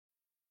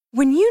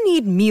When you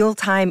need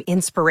mealtime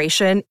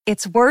inspiration,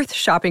 it's worth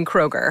shopping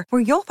Kroger,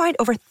 where you'll find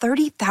over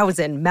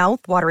 30,000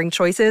 mouth-watering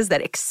choices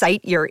that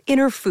excite your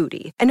inner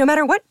foodie. And no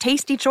matter what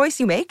tasty choice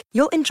you make,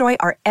 you'll enjoy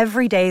our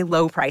everyday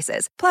low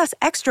prices, plus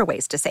extra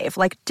ways to save,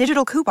 like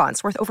digital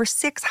coupons worth over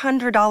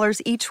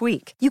 $600 each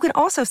week. You can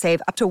also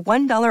save up to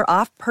 $1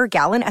 off per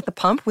gallon at the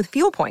pump with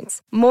fuel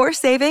points. More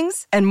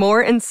savings and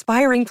more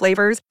inspiring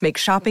flavors make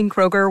shopping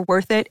Kroger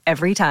worth it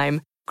every time.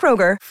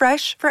 Kroger,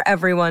 fresh for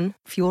everyone.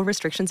 Fuel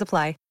restrictions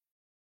apply.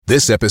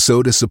 This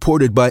episode is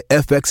supported by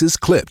FX's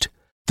Clipped,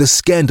 the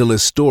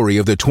scandalous story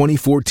of the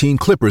 2014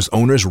 Clippers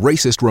owner's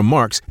racist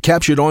remarks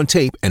captured on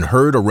tape and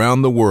heard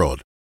around the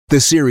world. The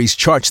series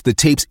charts the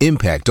tape's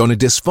impact on a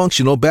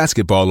dysfunctional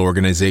basketball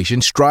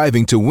organization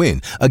striving to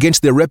win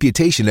against their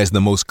reputation as the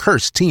most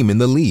cursed team in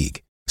the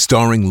league.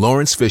 Starring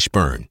Lawrence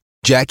Fishburne,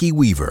 Jackie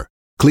Weaver,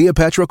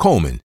 Cleopatra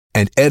Coleman,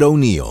 and Ed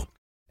O'Neill.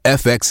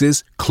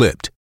 FX's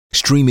Clipped,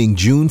 streaming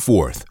June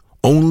 4th,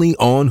 only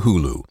on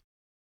Hulu.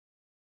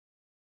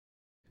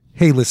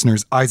 Hey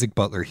listeners, Isaac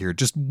Butler here.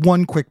 Just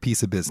one quick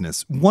piece of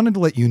business. Wanted to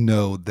let you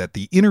know that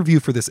the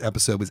interview for this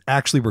episode was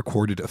actually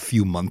recorded a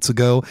few months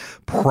ago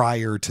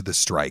prior to the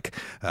strike.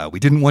 We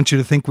didn't want you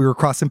to think we were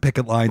crossing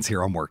picket lines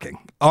here on Working.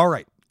 All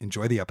right,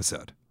 enjoy the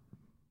episode.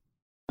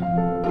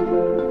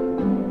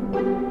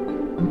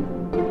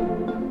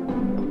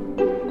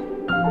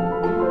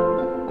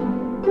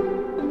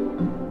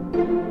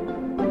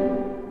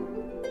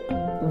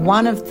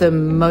 One of the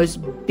most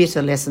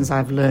bitter lessons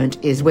I've learned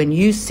is when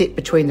you sit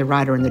between the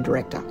writer and the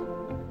director,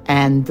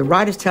 and the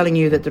writer's telling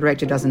you that the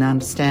director doesn't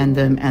understand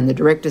them, and the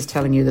director's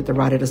telling you that the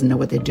writer doesn't know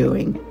what they're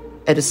doing.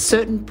 At a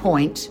certain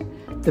point,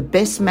 the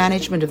best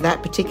management of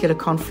that particular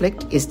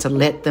conflict is to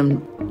let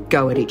them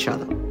go at each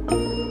other.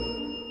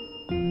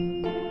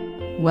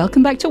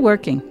 Welcome back to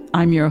Working.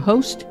 I'm your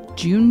host,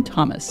 June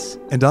Thomas.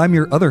 And I'm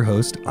your other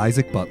host,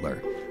 Isaac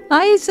Butler.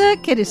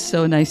 Isaac, it is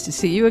so nice to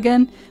see you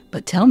again.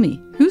 But tell me,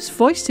 whose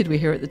voice did we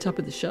hear at the top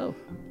of the show?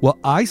 Well,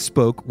 I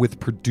spoke with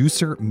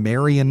producer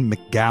Marian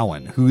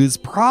McGowan, who is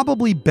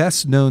probably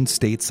best known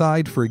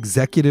stateside for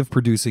executive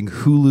producing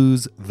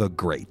Hulu's The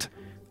Great.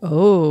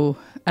 Oh,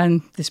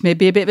 and this may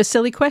be a bit of a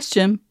silly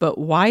question, but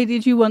why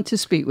did you want to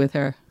speak with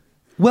her?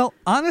 Well,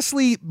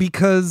 honestly,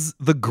 because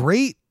The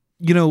Great,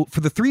 you know, for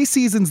the 3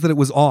 seasons that it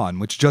was on,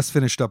 which just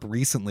finished up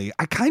recently,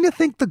 I kind of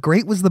think The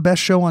Great was the best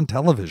show on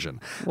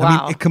television. Wow.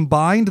 I mean, it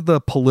combined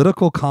the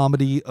political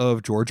comedy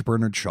of George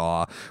Bernard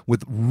Shaw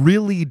with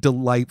really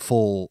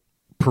delightful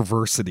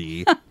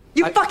perversity.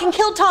 You fucking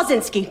killed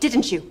Tarzinski,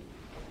 didn't you?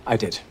 I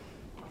did.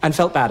 And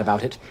felt bad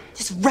about it.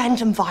 This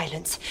random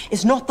violence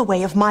is not the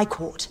way of my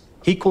court.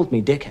 He called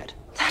me dickhead.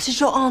 That is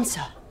your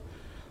answer.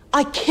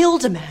 I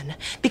killed a man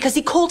because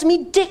he called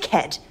me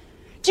dickhead.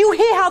 Do you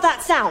hear how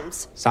that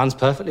sounds? Sounds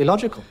perfectly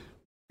logical.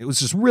 It was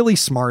just really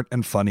smart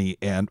and funny,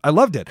 and I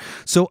loved it.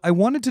 So I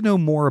wanted to know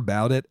more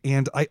about it,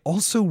 and I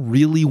also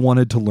really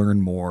wanted to learn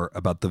more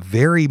about the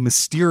very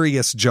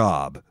mysterious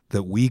job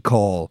that we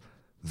call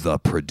the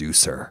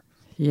producer.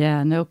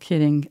 Yeah, no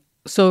kidding.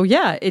 So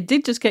yeah, it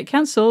did just get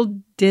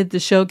cancelled. Did the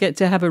show get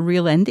to have a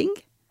real ending?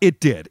 It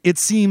did. It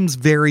seems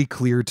very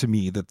clear to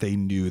me that they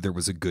knew there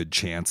was a good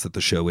chance that the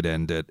show would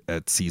end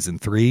at season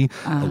 3.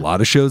 A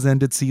lot of shows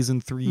end at season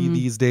 3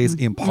 these days,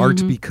 in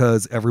part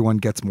because everyone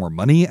gets more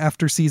money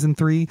after season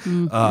 3.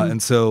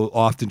 And so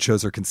often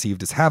shows are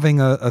conceived as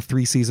having a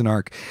 3-season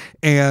arc.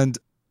 And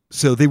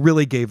so they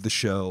really gave the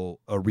show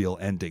a real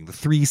ending. The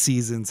 3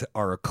 seasons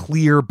are a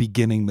clear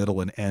beginning,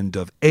 middle, and end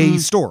of a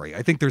story.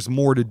 I think there's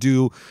more to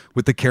do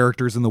with the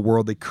characters in the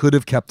world. They could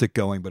have kept it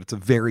going, but it's a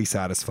very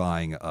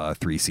satisfying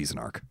 3-season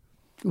arc.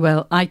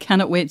 Well, I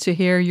cannot wait to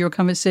hear your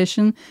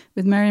conversation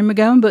with Marian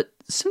McGowan, but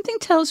something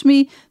tells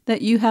me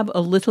that you have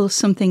a little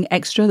something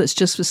extra that's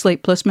just for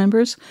Slate Plus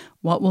members.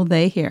 What will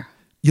they hear?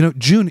 You know,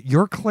 June,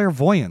 your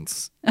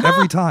clairvoyance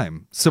every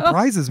time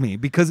surprises me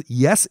because,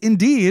 yes,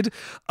 indeed,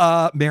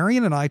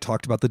 Marian and I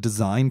talked about the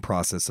design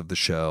process of the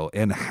show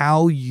and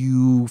how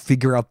you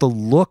figure out the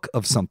look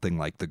of something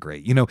like The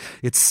Great. You know,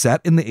 it's set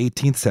in the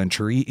 18th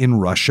century in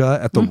Russia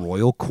at the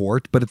royal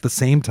court, but at the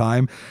same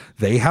time,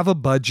 they have a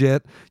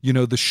budget. You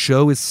know, the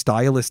show is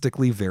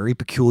stylistically very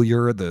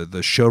peculiar. The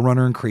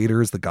showrunner and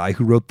creator is the guy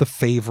who wrote The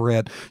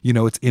Favorite. You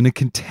know, it's in a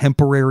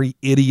contemporary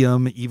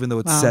idiom, even though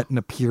it's set in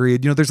a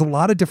period. You know, there's a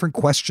lot of different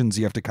questions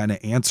you have to kind of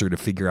answer to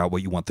figure out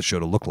what you want the show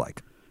to look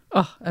like.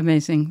 Oh,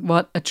 amazing.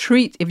 What a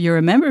treat. If you're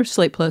a member of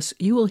Slate Plus,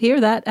 you will hear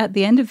that at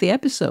the end of the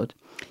episode.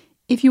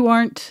 If you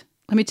aren't,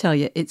 let me tell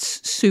you,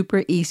 it's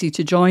super easy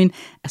to join.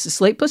 As a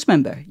Slate Plus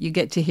member, you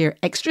get to hear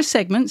extra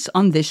segments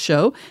on this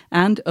show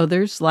and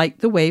others like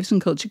The Waves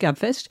and Culture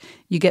Gabfest.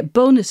 You get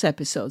bonus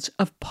episodes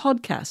of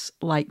podcasts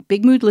like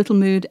Big Mood, Little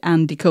Mood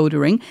and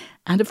Decodering.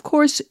 And of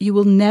course, you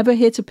will never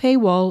hit a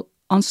paywall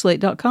on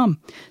slate.com.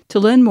 To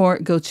learn more,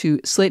 go to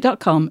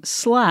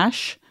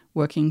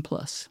slate.com/working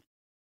plus.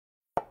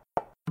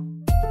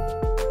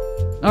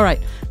 All right,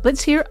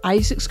 let's hear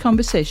Isaac's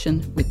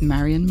conversation with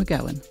Marian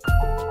McGowan.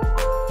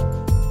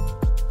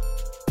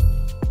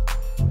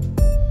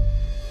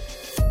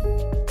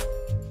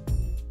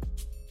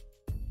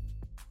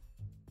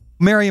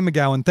 Marian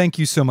McGowan, thank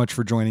you so much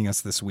for joining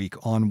us this week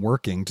on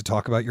Working to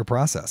talk about your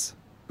process.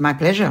 My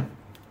pleasure.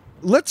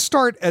 Let's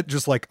start at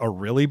just like a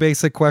really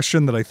basic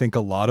question that I think a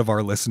lot of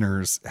our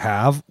listeners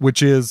have,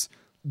 which is,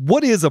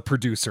 what is a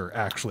producer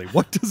actually?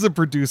 What does a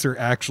producer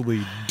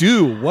actually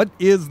do? What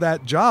is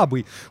that job?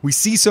 We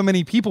see so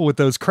many people with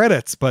those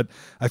credits, but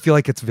I feel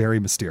like it's very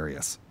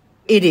mysterious.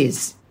 It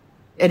is.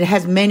 It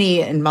has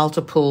many and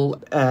multiple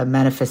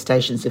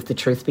manifestations, if the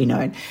truth be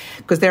known.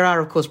 Because there are,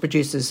 of course,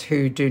 producers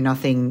who do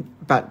nothing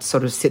but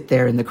sort of sit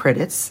there in the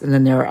credits. And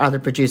then there are other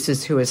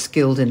producers who are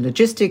skilled in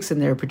logistics,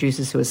 and there are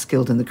producers who are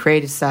skilled in the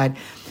creative side.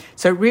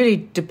 So it really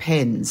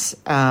depends.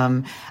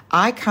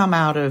 I come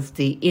out of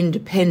the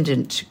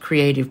independent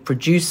creative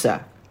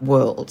producer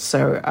world.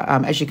 So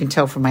as you can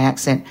tell from my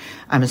accent,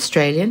 I'm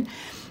Australian.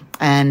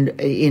 And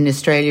in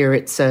Australia,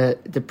 it's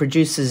the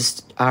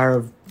producers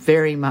are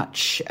very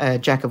much a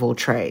jack of all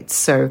trades.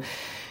 So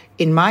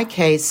in my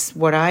case,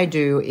 what I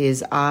do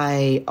is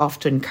I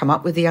often come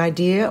up with the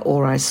idea,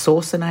 or I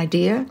source an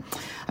idea.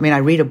 I mean, I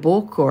read a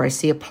book, or I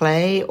see a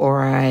play,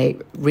 or I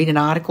read an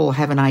article,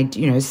 have an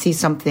idea, see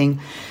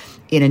something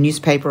in a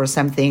newspaper or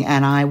something,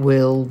 and I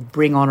will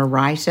bring on a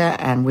writer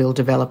and we'll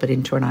develop it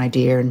into an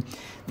idea, and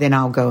then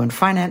I'll go and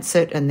finance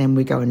it, and then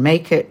we go and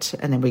make it,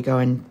 and then we go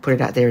and put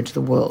it out there into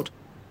the world.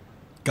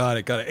 Got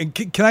it. And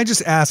can I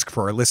just ask,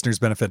 for our listeners'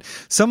 benefit,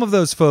 some of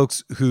those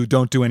folks who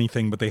don't do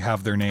anything but they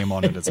have their name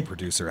on it as a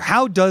producer,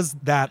 how does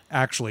that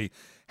actually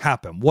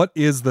happen? What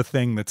is the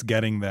thing that's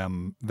getting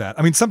them that?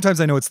 I mean, sometimes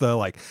I know it's the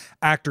like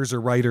actors or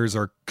writers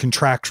are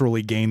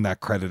contractually gain that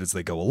credit as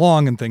they go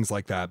along and things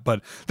like that,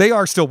 but they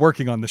are still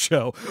working on the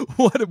show.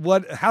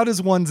 How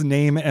does one's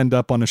name end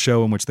up on a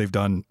show in which they've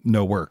done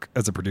no work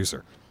as a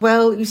producer?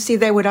 Well, you see,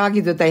 they would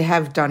argue that they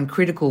have done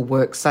critical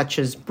work, such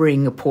as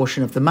bring a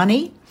portion of the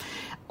money,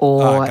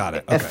 or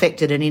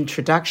affected an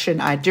introduction.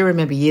 I do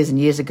remember years and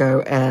years ago,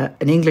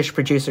 an English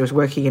producer who was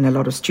working in a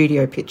lot of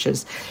studio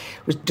pictures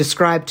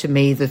described to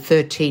me the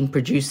 13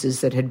 producers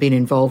that had been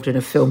involved in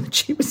a film that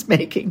she was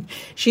making.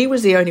 She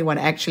was the only one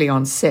actually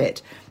on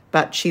set,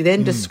 but she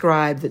then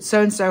described that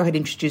so-and-so had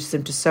introduced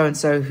them to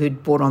so-and-so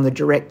who'd brought on the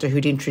director,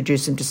 who'd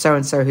introduced them to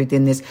so-and-so who'd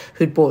then this,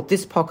 who'd bought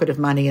this pocket of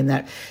money and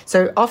that.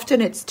 So often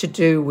it's to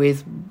do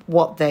with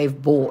what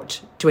they've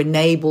bought to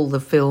enable the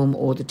film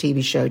or the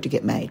TV show to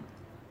get made.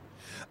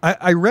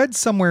 I read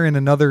somewhere in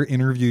another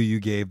interview you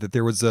gave that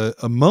there was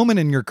a moment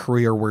in your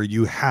career where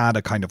you had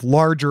a kind of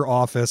larger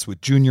office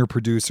with junior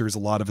producers, a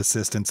lot of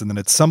assistants, and then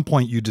at some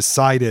point you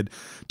decided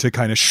to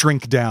kind of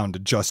shrink down to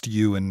just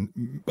you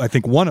and I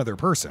think one other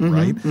person,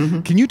 right?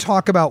 Mm-hmm. Can you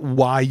talk about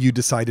why you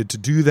decided to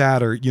do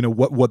that, or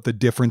what the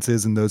difference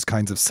is in those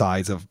kinds of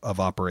size of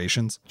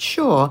operations?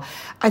 Sure.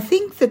 I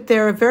think that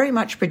there are very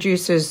much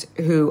producers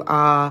who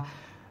are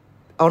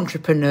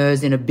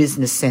entrepreneurs in a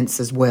business sense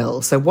as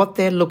well. So what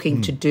they're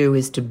looking to do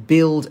is to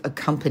build a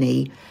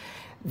company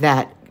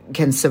that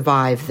can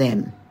survive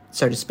them,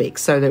 so to speak.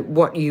 So that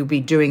what you'll be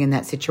doing in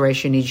that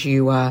situation is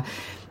you are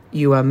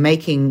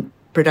making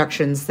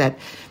productions that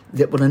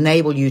will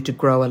enable you to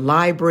grow a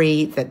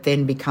library that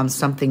then becomes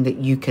something that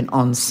you can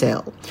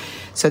on-sell.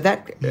 So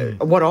that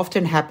what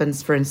often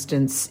happens, for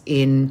instance,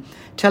 in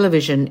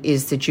television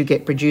is that you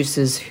get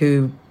producers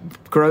who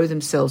grow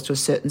themselves to a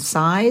certain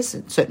size,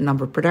 a certain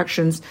number of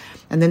productions,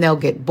 and then they'll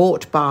get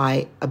bought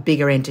by a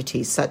bigger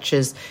entity such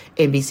as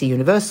NBC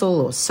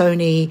Universal or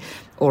Sony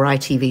or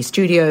ITV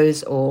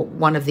Studios or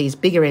one of these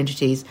bigger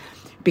entities,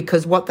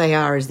 because what they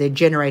are is they're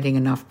generating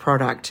enough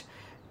product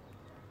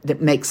that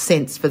makes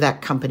sense for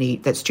that company,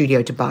 that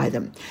studio, to buy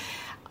them.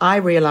 I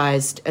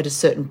realized at a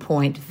certain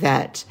point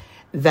that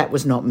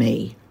was not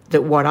me.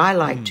 That what I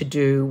liked to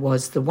do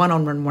was the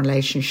one-on-one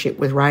relationship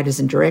with writers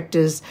and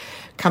directors,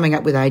 coming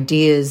up with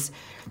ideas.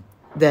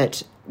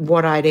 That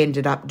what I'd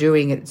ended up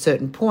doing at a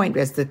certain point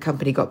as the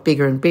company got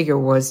bigger and bigger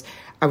was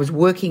I was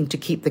working to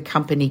keep the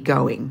company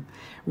going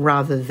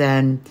rather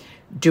than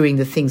doing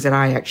the things that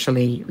I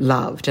actually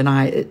loved. And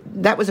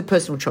that was a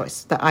personal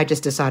choice that I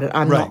just decided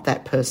I'm not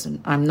that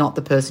person. I'm not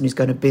the person who's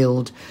going to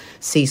build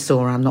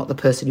Seesaw. I'm not the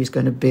person who's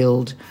going to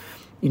build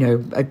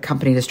a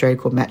company in Australia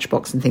called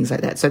Matchbox and things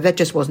like that. So that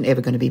just wasn't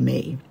ever going to be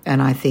me.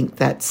 And I think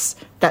that's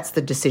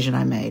the decision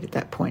I made at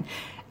that point.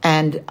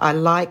 And I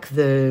like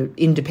the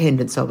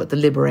independence of it, the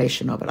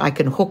liberation of it. I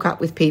can hook up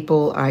with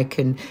people. I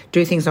can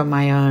do things on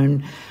my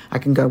own. I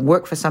can go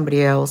work for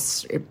somebody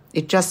else.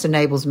 It just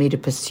enables me to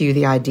pursue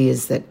the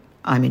ideas that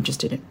I'm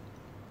interested in.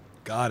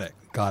 Got it.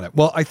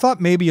 Well, I thought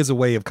maybe as a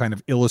way of kind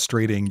of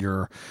illustrating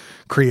your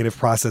creative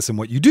process and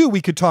what you do, we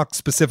could talk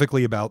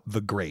specifically about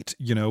The Great,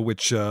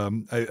 which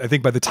I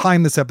think by the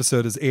time this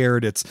episode is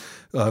aired, its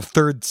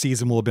third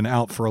season will have been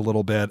out for a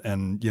little bit.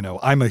 And,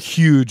 I'm a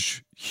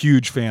huge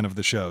fan of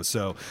the show.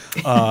 So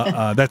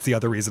that's the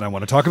other reason I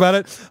want to talk about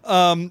it.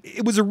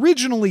 It was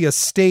originally a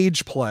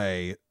stage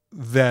play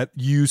that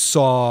you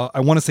saw,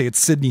 I want to say it's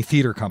Sydney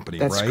Theatre Company,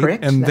 That's right?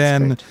 Correct. And That's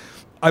then correct.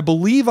 I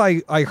believe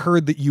I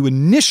heard that you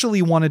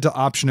initially wanted to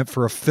option it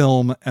for a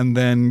film and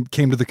then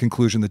came to the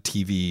conclusion that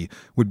TV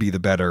would be the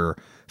better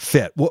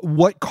fit.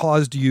 What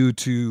caused you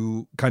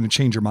to kind of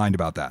change your mind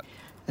about that?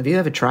 Have you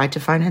ever tried to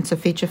finance a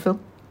feature film?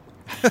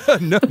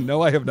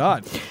 No, I have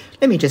not.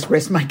 Let me just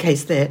rest my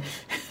case there.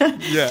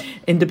 Yeah.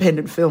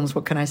 Independent films,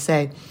 what can I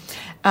say?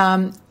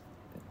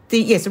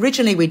 Yes,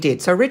 originally we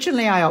did. So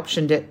originally I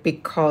optioned it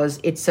because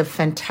it's a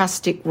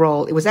fantastic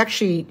role. It was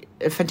actually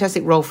a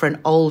fantastic role for an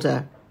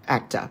older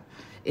actor,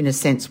 in a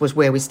sense, was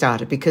where we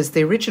started, because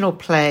the original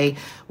play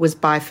was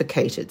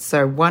bifurcated.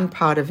 So one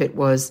part of it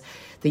was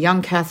the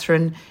young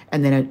Catherine,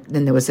 and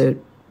then there was a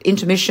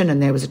intermission,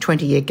 and there was a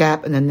 20-year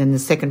gap, and then the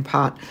second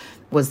part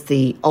was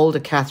the older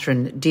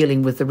Catherine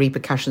dealing with the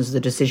repercussions of the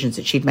decisions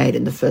that she'd made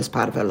in the first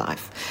part of her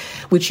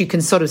life, which you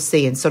can sort of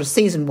see. And sort of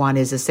season one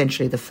is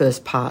essentially the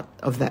first part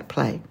of that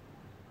play.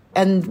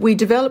 And we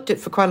developed it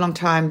for quite a long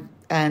time,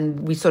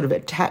 and we sort of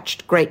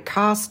attached great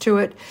cast to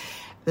it,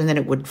 and then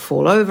it would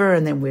fall over,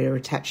 and then we'd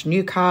attach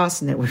new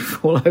cast, and then it would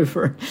fall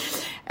over.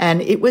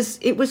 And it was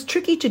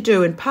tricky to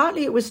do, and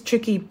partly it was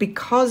tricky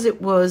because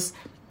it was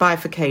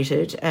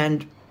bifurcated,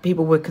 and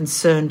people were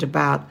concerned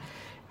about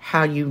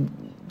how you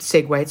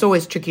segue. It's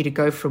always tricky to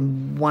go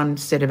from one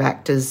set of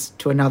actors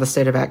to another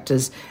set of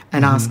actors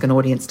and ask an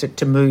audience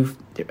to move,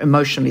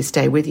 emotionally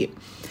stay with you.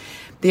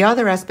 The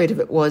other aspect of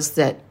it was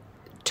that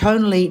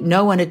tonally,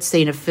 no one had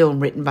seen a film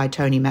written by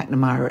Tony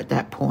McNamara at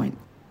that point.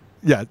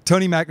 Yeah,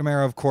 Tony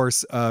McNamara, of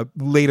course,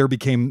 later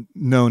became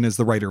known as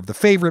the writer of The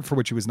Favorite, for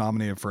which he was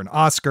nominated for an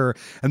Oscar.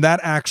 And that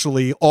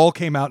actually all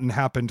came out and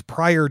happened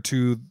prior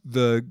to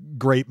the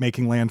great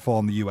making landfall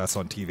in the U.S.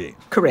 on TV.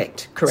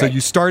 Correct. So you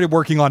started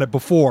working on it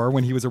before,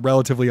 when he was a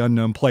relatively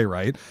unknown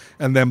playwright.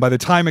 And then by the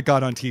time it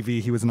got on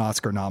TV, he was an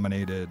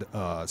Oscar-nominated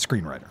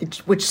screenwriter.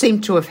 Which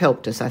seemed to have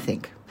helped us, I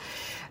think.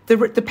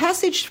 The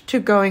passage to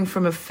going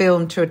from a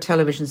film to a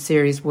television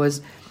series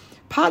was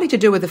partly to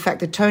do with the fact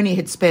that Tony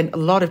had spent a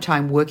lot of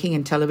time working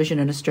in television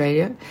in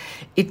Australia.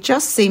 It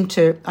just seemed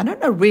to, I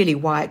don't know really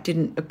why it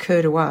didn't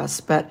occur to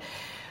us, but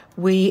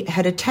we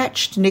had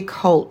attached Nick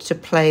Holt to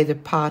play the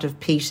part of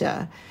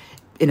Peter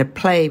in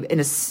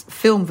a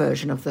film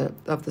version of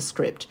the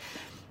script.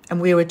 And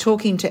we were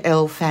talking to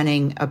Elle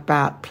Fanning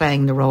about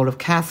playing the role of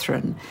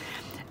Catherine.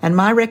 And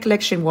my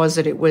recollection was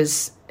that it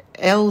was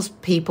Elle's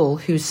people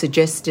who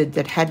suggested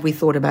that had we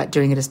thought about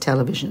doing it as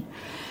television.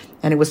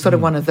 And it was sort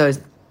of one of those,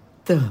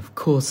 of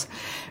course,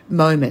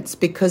 moments,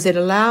 because it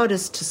allowed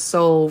us to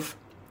solve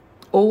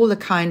all the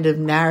kind of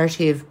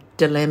narrative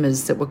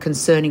dilemmas that were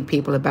concerning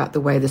people about the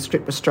way the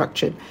script was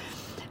structured.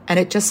 And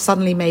it just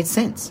suddenly made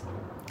sense.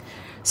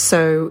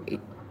 So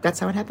that's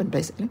how it happened,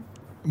 basically.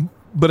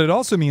 But it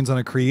also means on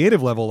a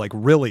creative level, like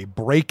really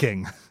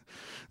breaking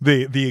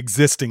the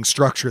existing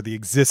structure, the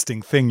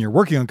existing thing you're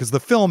working on, because the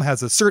film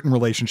has a certain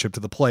relationship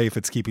to the play if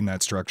it's keeping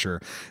that structure.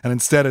 And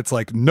instead it's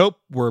like, nope,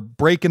 we're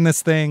breaking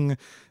this thing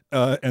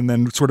and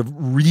then sort of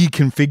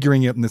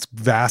reconfiguring it in this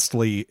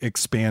vastly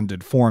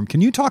expanded form.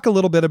 Can you talk a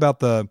little bit about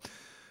the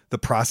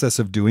process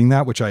of doing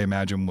that, which I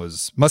imagine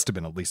must have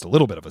been at least a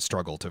little bit of a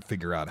struggle to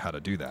figure out how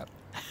to do that?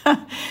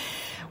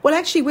 Well,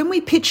 actually, when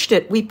we pitched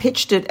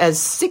it as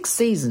 6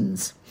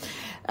 seasons.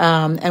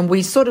 And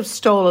we sort of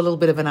stole a little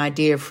bit of an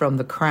idea from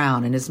The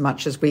Crown, in as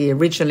much as we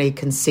originally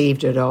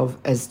conceived it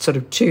as sort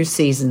of 2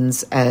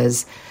 seasons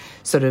as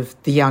sort of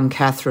the young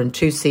Catherine,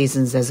 2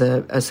 seasons as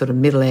a sort of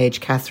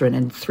middle-aged Catherine,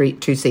 and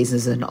 2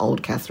 seasons as an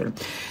old Catherine.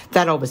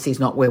 That obviously is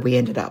not where we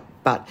ended up,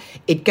 but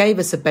it gave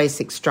us a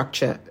basic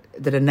structure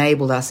that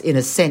enabled us, in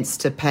a sense,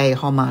 to pay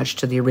homage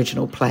to the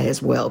original play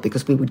as well,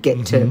 because we would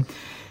get to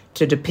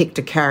depict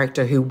a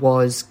character who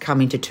was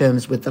coming to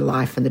terms with the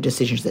life and the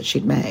decisions that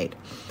she'd made,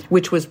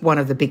 which was one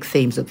of the big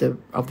themes of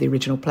the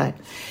original play.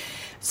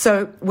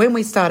 So when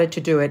we started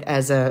to do it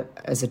as a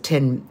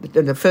 10,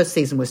 the first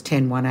season was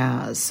 10 1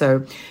 hours.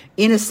 So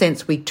in a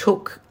sense, we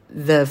took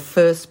the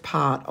first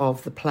part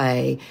of the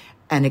play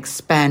and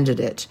expanded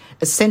it,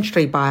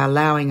 essentially by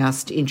allowing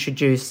us to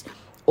introduce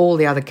all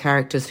the other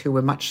characters who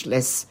were much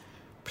less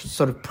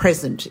sort of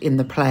present in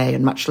the play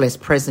and much less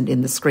present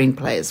in the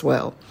screenplay as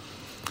well.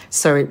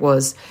 So it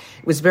was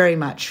very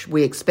much,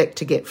 we expect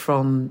to get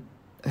from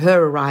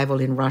her arrival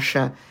in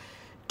Russia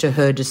to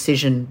her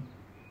decision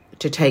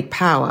to take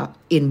power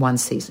in 1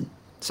 season.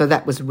 So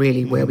that was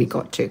really where we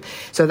got to.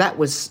 So that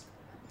was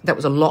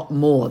a lot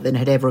more than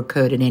had ever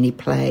occurred in any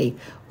play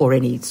or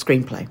any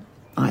screenplay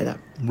either.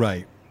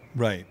 Right.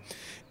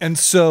 And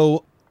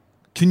so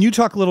can you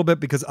talk a little bit,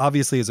 because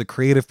obviously as a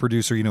creative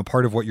producer,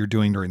 part of what you're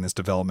doing during this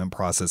development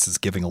process is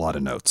giving a lot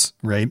of notes,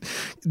 right?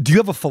 Do you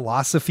have a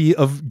philosophy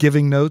of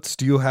giving notes?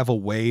 Do you have a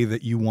way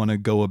that you want to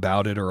go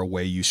about it, or a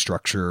way you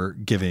structure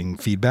giving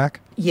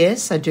feedback?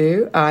 Yes, I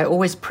do. I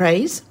always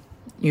praise.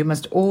 You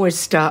must always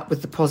start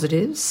with the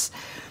positives.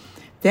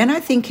 Then I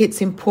think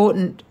it's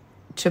important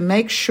to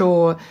make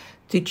sure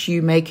that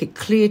you make it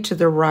clear to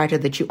the writer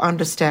that you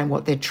understand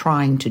what they're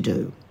trying to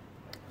do,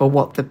 or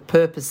what the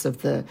purpose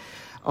of the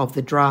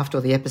draft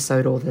or the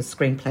episode or the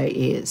screenplay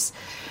is.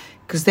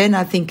 Because then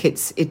I think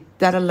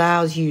that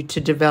allows you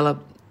to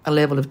develop a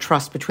level of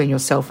trust between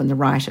yourself and the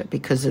writer,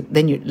 because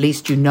then at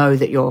least you know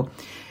that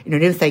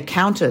if they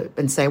counter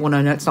and say, well,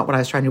 no, it's not what I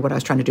was trying to do, what I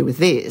was trying to do with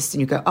this,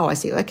 and you go, oh, I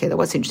see, okay, that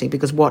was interesting,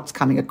 because what's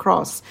coming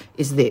across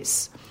is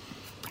this.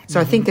 So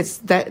I think it's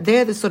that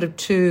they're the sort of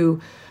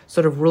two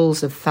sort of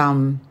rules of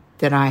thumb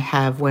that I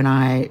have when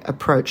I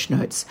approach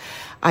notes.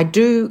 I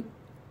do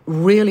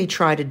really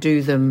try to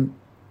do them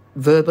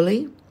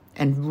verbally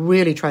and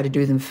really try to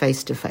do them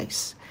face to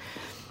face.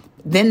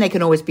 Then they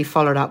can always be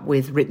followed up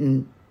with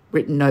written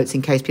notes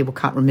in case people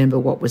can't remember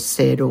what was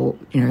said, or,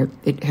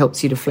 it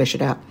helps you to flesh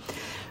it out.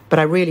 But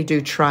I really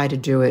do try to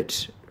do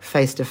it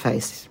face to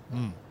face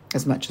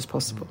as much as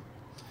possible.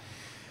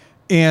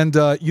 And,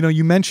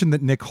 you mentioned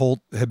that Nick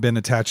Holt had been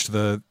attached to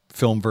the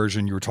film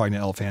version. You were talking to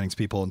Elle Fanning's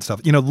people and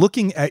stuff.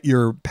 Looking at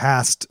your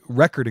past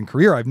record and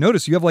career, I've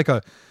noticed you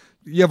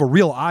have a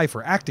real eye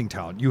for acting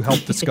talent. You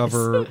helped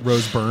discover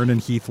Rose Byrne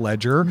and Heath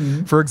Ledger,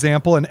 for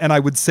example. And I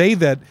would say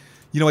that,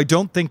 I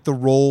don't think the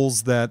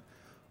roles that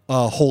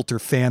Holt or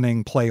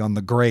Fanning play on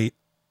The Great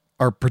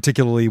are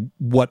particularly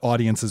what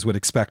audiences would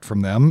expect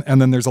from them. And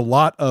then there's a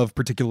lot of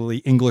particularly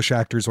English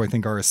actors who I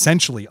think are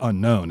essentially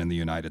unknown in the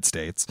United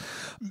States.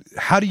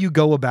 How do you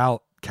go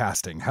about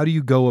casting? How do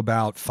you go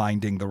about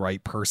finding the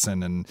right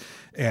person?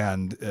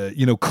 And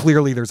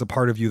clearly there's a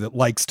part of you that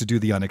likes to do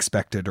the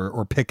unexpected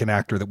or pick an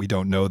actor that we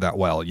don't know that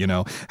well.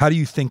 How do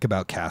you think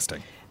about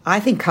casting? I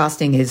think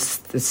casting is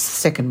the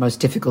second most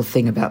difficult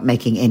thing about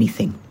making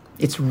anything.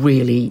 It's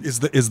really... Is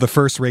the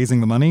first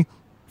raising the money?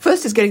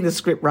 First is getting the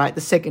script right.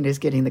 The second is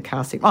getting the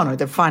casting. Oh, no,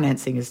 the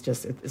financing is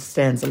just, it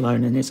stands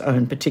alone in its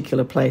own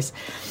particular place.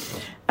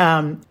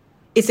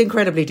 It's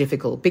incredibly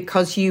difficult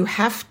because you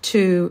have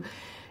to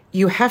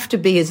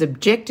be as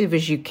objective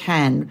as you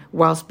can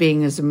whilst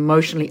being as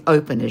emotionally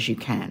open as you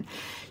can.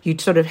 You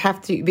sort of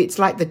have to... It's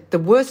like the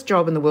worst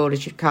job in the world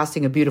is you're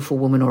casting a beautiful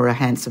woman or a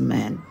handsome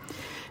man,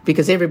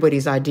 because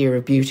everybody's idea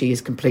of beauty is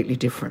completely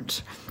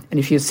different. And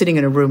if you're sitting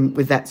in a room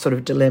with that sort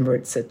of dilemma,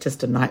 it's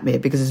just a nightmare,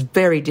 because it's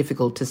very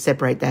difficult to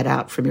separate that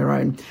out from your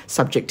own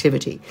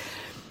subjectivity.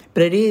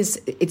 But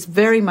it's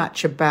very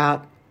much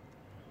about,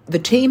 the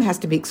team has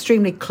to be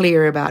extremely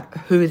clear about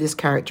who this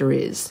character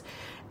is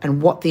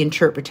and what the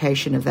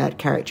interpretation of that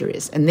character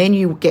is. And then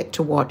you get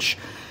to watch,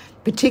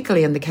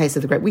 particularly in the case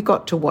of The Great, we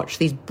got to watch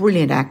these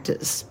brilliant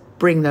actors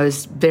bring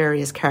those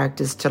various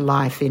characters to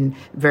life in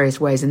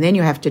various ways. And then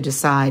you have to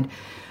decide,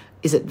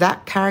 is it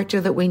that character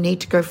that we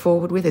need to go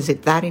forward with? Is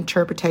it that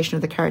interpretation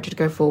of the character to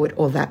go forward,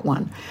 or that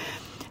one?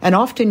 And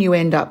often you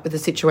end up with a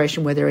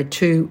situation where there are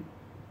two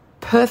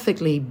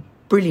perfectly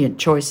brilliant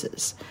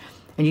choices,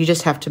 and you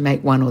just have to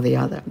make one or the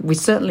other. We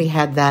certainly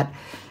had that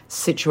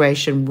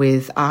situation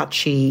with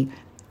Archie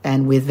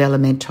and with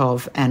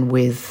Velementov and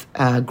with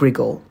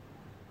Grigol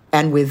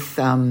and with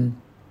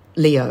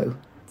Leo,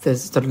 the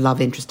sort of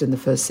love interest in the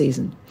first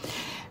season.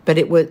 But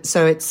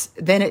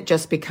it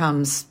just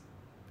becomes...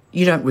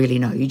 You don't really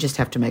know. You just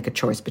have to make a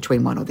choice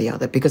between one or the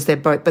other, because they're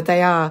both, but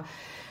they are,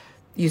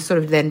 you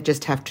sort of then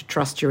just have to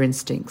trust your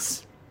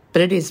instincts.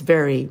 But it is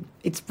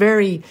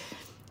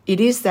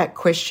that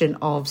question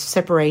of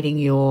separating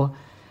your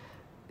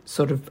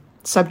sort of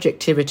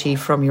subjectivity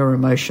from your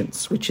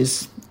emotions, which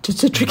is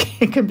just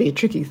it can be a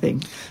tricky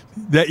thing.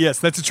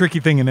 That's a tricky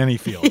thing in any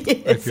field.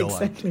 Yes, I feel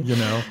exactly.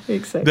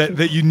 Exactly.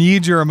 That you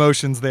need your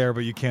emotions there,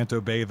 but you can't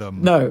obey them.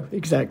 No,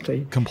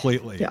 exactly.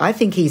 Completely. Yeah, I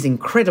think he's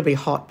incredibly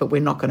hot, but we're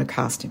not going to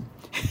cast him.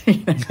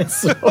 That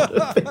sort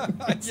of thing.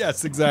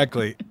 Yes,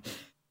 exactly.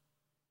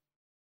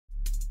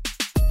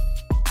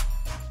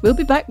 We'll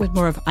be back with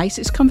more of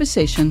Isaac's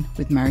conversation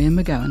with Marion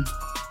McGowan.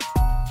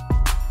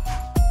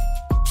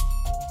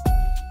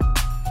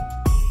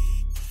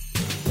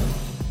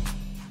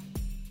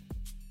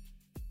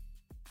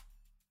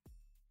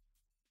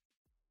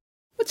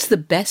 What's the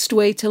best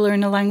way to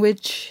learn a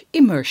language?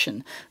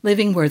 Immersion,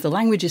 living where the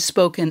language is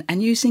spoken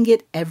and using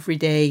it every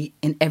day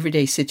in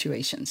everyday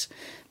situations.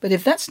 But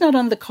if that's not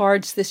on the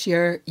cards this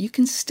year, you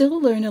can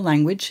still learn a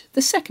language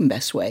the second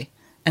best way,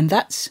 and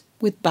that's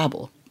with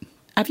Babbel.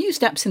 I've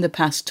used apps in the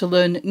past to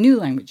learn new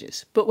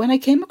languages, but when I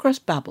came across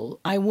Babbel,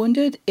 I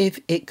wondered if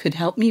it could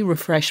help me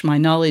refresh my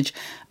knowledge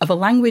of a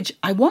language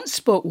I once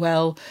spoke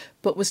well,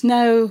 but was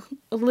now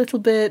a little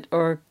bit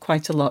or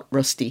quite a lot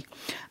rusty.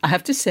 I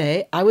have to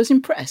say, I was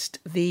impressed.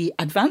 The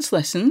advanced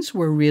lessons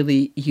were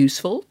really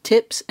useful,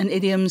 tips and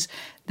idioms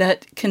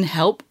that can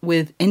help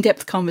with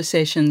in-depth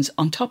conversations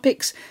on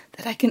topics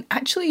that I can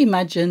actually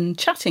imagine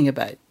chatting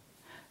about.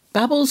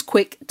 Babbel's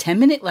quick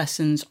 10-minute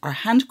lessons are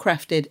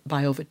handcrafted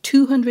by over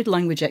 200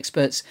 language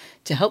experts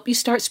to help you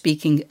start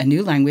speaking a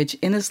new language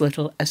in as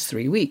little as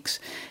 3 weeks.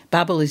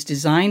 Babbel is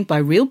designed by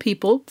real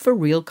people for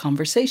real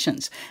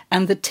conversations,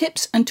 and the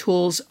tips and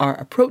tools are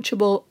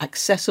approachable,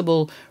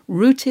 accessible,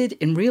 rooted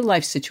in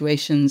real-life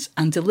situations,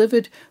 and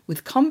delivered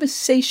with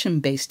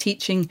conversation-based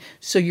teaching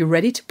so you're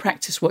ready to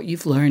practice what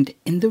you've learned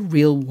in the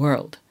real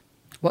world.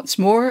 What's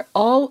more,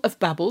 all of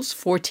Babbel's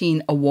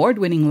 14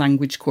 award-winning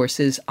language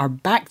courses are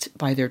backed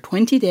by their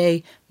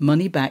 20-day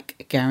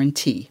money-back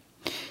guarantee.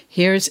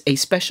 Here's a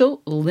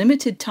special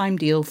limited-time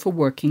deal for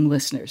working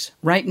listeners.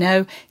 Right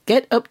now,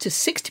 get up to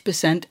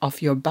 60%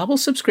 off your Babbel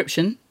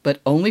subscription, but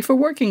only for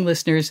working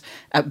listeners,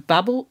 at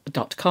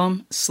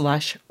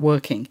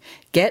babbel.com/working.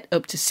 Get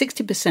up to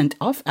 60%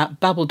 off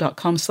at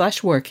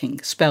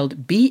babbel.com/working,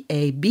 spelled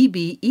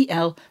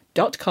BABBEL.com/working.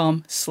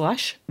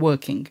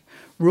 ollie.com/working.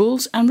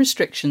 Rules and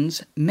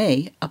restrictions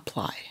may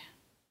apply.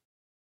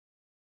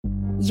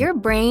 Your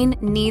brain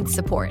needs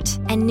support,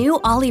 and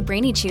new Ollie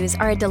Brainy Chews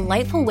are a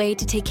delightful way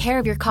to take care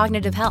of your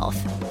cognitive health.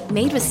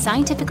 Made with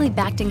scientifically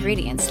backed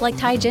ingredients like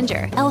Thai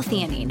ginger,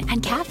 L-theanine,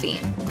 and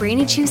caffeine,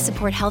 Brainy Chews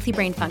support healthy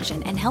brain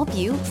function and help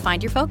you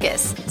find your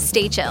focus,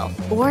 stay chill,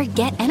 or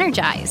get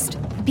energized.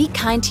 Be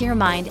kind to your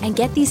mind and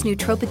get these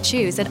nootropic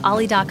chews at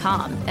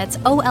ollie.com. That's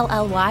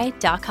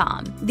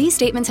OLLY.com. These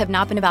statements have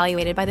not been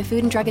evaluated by the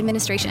Food and Drug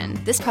Administration.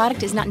 This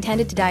product is not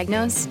intended to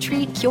diagnose,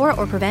 treat, cure,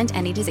 or prevent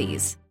any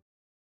disease.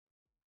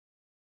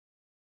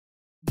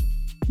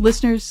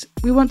 Listeners,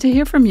 we want to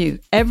hear from you.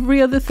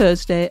 Every other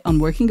Thursday on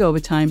Working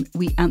Overtime,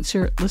 we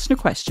answer listener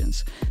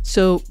questions.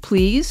 So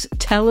please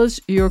tell us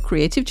your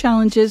creative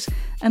challenges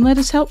and let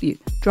us help you.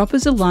 Drop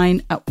us a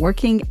line at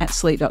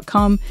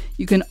working@slate.com.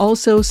 You can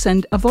also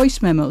send a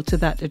voice memo to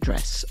that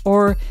address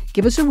or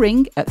give us a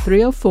ring at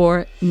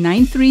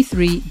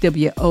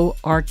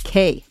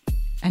 304-933-WORK.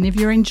 And if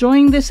you're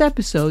enjoying this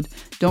episode,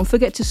 don't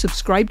forget to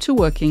subscribe to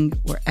Working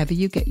wherever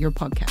you get your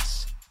podcasts.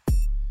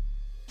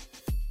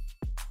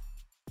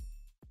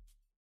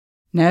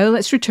 Now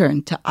let's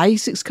return to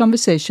Isaac's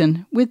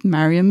conversation with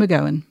Marion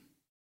McGowan.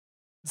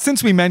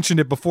 Since we mentioned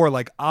it before,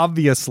 like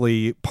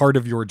obviously part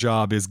of your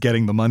job is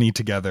getting the money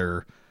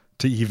together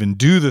to even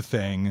do the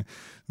thing.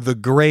 The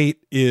Great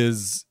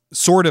is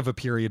sort of a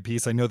period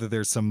piece. I know that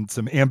there's some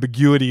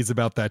ambiguities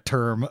about that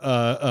term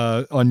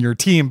on your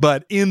team,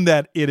 but in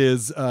that it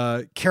is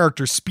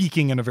characters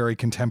speaking in a very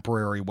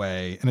contemporary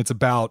way, and it's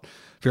about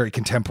very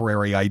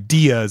contemporary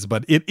ideas,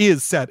 but it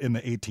is set in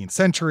the 18th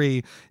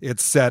century.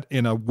 It's set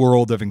in a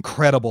world of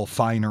incredible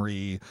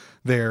finery.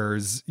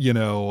 There's,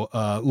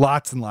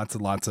 lots and lots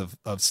and lots of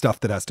stuff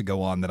that has to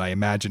go on that I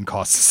imagine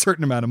costs a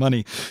certain amount of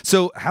money.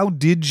 So how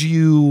did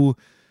you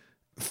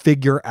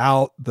figure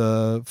out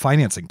the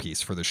financing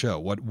piece for the show?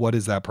 What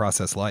is that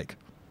process like?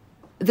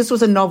 This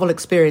was a novel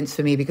experience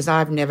for me because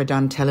I've never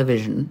done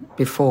television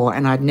before,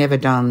 and I'd never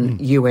done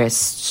US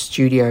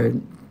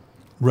studio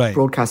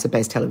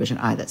broadcaster-based television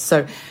either.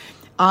 So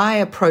I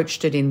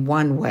approached it in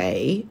one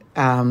way.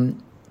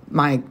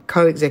 My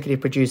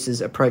co-executive producers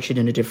approached it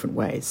in a different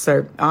way.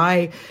 So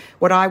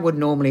what I would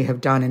normally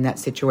have done in that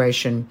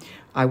situation,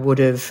 I would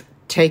have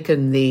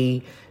taken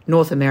the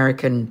North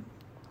American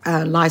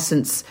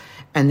license,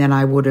 and then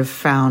I would have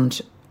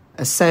found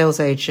a sales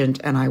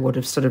agent, and I would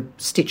have sort of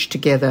stitched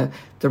together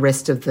the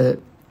rest of the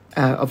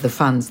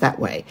funds that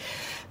way.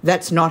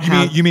 That's not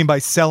how... You mean by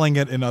selling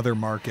it in other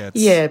markets?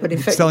 Yeah, but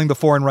in fact... Selling the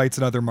foreign rights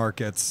in other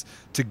markets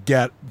to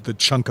get the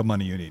chunk of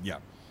money you need, yeah.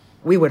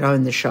 We would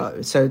own the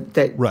show, so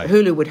that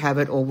Hulu would have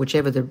it, or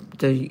whichever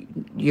the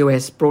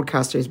US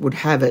broadcasters would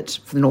have it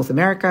for North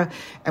America,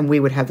 and we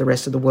would have the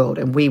rest of the world,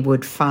 and we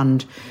would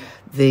fund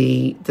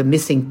the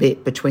missing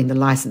bit between the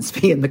license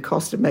fee and the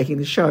cost of making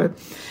the show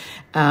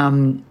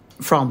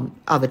from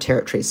other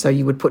territories. So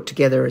you would put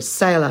together a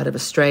sale out of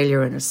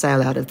Australia and a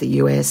sale out of the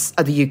US,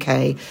 the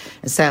UK,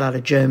 a sale out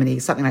of Germany,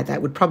 something like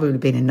that would probably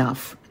have been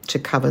enough to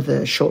cover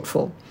the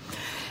shortfall.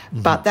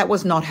 Mm-hmm. But that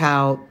was not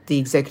how the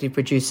executive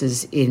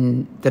producers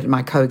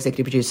my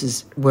co-executive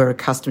producers were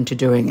accustomed to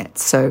doing it.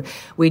 So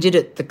we did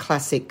it the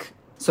classic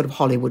sort of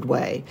Hollywood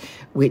way,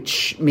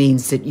 which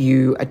means that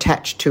you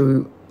attach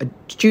to a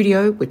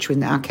studio, which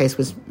in our case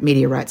was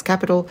Media Rights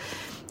Capital,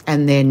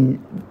 and then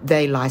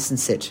they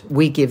license it.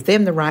 We give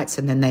them the rights,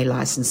 and then they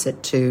license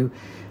it to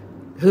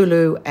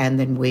Hulu, and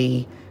then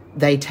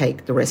they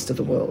take the rest of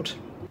the world.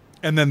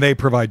 And then they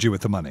provide you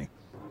with the money.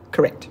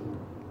 Correct.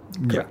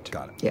 Yeah,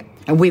 got it. Yeah,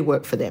 and we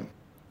work for them.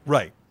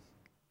 Right.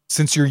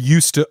 Since you're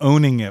used to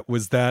owning it,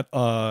 was that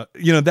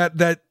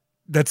that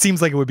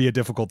seems like it would be a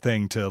difficult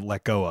thing to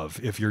let go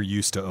of if you're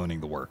used to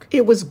owning the work.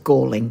 It was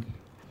galling.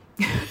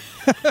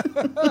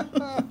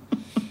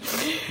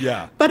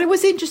 Yeah. But it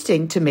was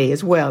interesting to me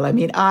as well. I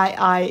mean,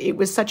 it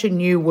was such a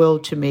new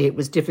world to me. It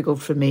was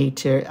difficult for me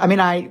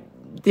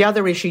the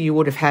other issue you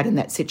would have had in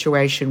that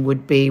situation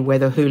would be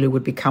whether Hulu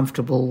would be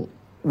comfortable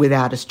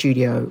without a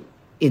studio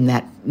in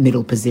that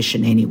middle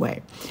position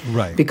anyway.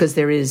 Right. Because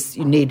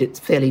you need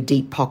fairly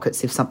deep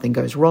pockets if something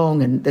goes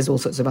wrong, and there's all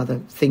sorts of other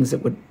things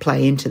that would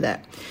play into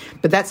that.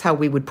 But that's how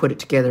we would put it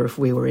together if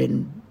we were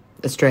in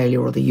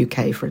Australia or the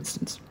UK, for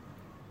instance.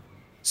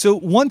 So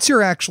once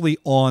you're actually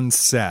on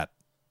set,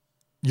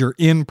 you're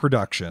in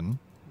production,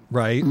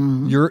 right?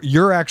 Mm-hmm.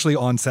 You're actually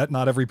on set.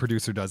 Not every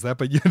producer does that,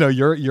 but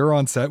you're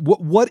on set.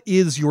 What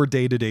is your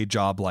day-to-day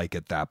job like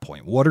at that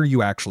point? What are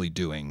you actually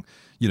doing,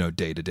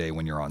 day to day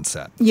when you're on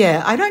set?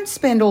 Yeah, I don't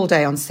spend all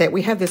day on set.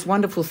 We have this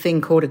wonderful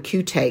thing called a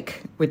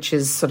Q-Take, which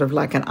is sort of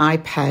like an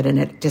iPad, and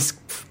it just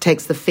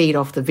takes the feed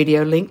off the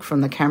video link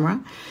from the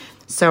camera.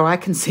 So I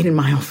can sit in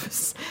my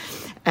office.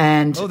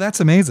 And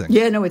that's amazing.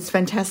 Yeah, no, it's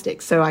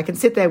fantastic. So I can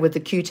sit there with the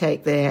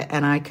Q-Take there,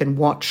 and I can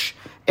watch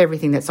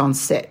everything that's on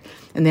set.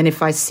 And then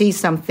if I see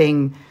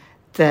something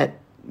that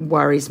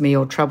worries me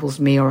or troubles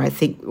me or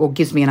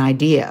gives me an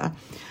idea,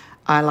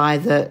 I'll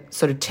either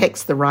sort of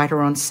text the writer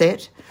on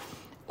set,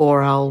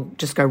 or I'll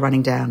just go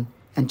running down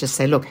and just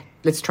say, look,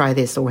 let's try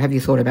this, or have you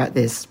thought about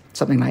this?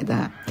 Something like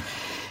that.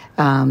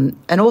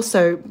 And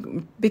also,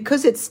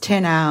 because it's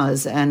 10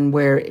 hours and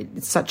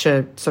it's such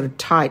a sort of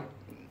tight,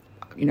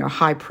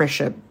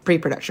 high-pressure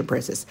pre-production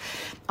process,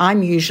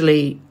 I'm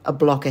usually a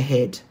block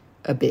ahead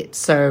a bit.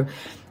 So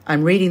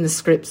I'm reading the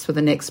scripts for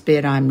the next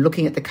bit, I'm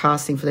looking at the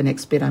casting for the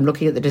next bit, I'm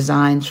looking at the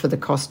designs for the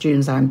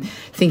costumes, I'm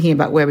thinking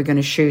about where we're going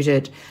to shoot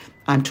it,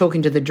 I'm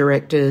talking to the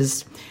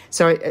directors.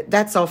 So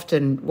that's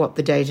often what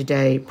the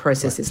day-to-day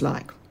process is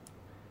like.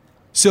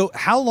 So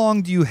how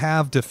long do you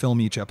have to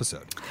film each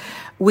episode?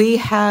 We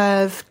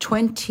have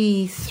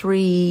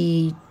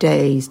 24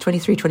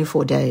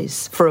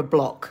 days for a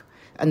block,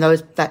 and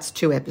that's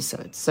 2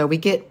 episodes. So we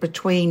get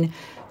between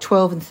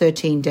 12 and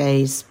 13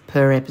 days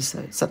per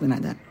episode, something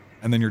like that.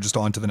 And then you're just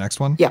on to the next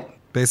one? Yeah.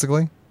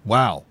 Basically?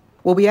 Wow.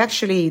 Well, we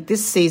actually,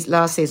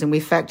 last season, we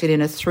factored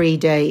in a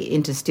 3-day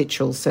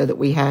interstitial so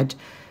that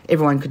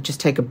everyone could just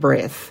take a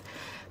breath.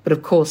 But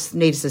of course,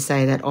 needless to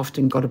say, that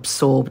often got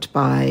absorbed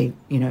by,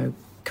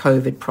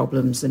 COVID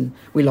problems, and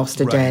we lost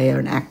a day, or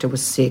an actor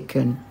was sick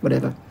and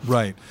whatever.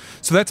 Right.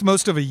 So that's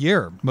most of a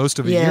year. When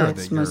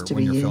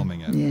you're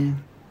filming it. Yeah.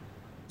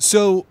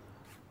 So,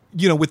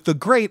 with The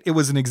Great, it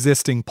was an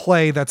existing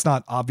play. That's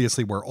not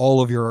obviously where all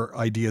of your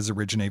ideas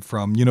originate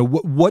from.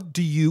 What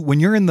do you, when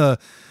you're in the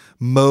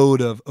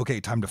mode of, okay,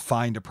 time to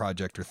find a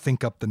project or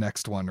think up the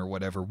next one or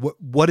whatever,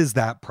 what is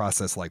that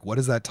process like? What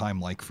is that time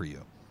like for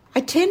you?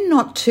 I tend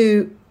not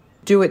to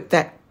do it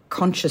that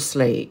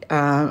consciously.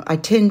 I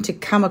tend to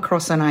come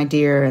across an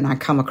idea and I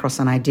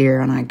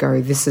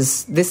go,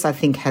 this I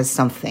think has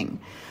something.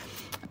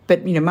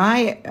 But,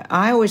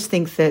 I always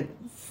think that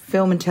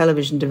film and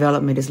television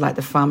development is like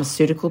the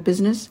pharmaceutical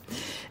business,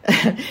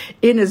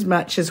 in as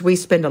much as we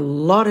spend a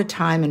lot of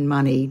time and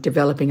money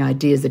developing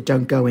ideas that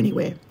don't go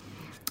anywhere.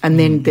 And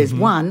then there's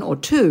one or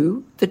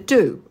two that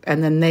do,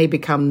 and then they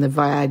become the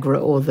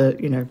Viagra or the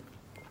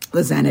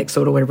Xanax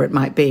or whatever it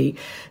might be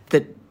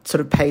that sort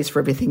of pays for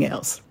everything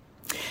else.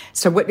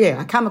 So,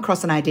 I come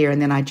across an idea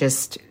and then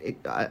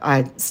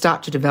I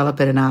start to develop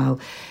it, and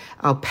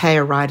I'll pay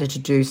a writer to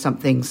do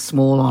something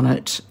small on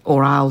it,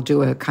 or I'll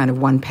do a kind of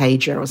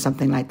one-pager or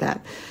something like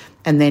that.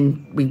 And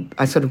then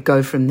I sort of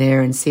go from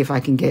there and see if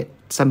I can get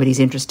somebody's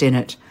interest in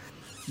it.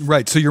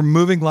 Right. So you're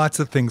moving lots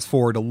of things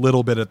forward a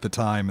little bit at the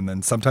time, and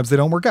then sometimes they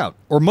don't work out,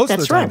 or most of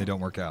the time they don't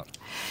work out.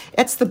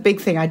 That's the big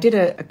thing. I did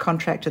a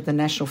contract at the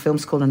National Film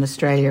School in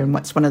Australia, and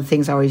one of the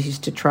things I always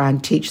used to try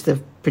and teach the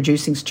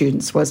producing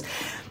students was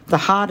the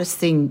hardest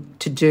thing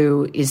to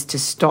do is to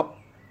stop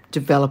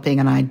developing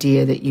an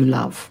idea that you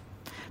love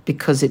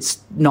because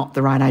it's not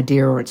the right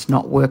idea, or it's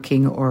not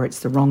working, or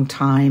it's the wrong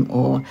time,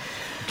 or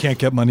can't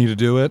get money to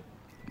do it.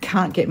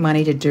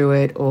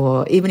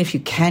 Or even if you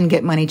can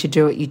get money to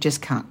do it, you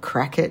just can't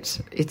crack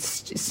it.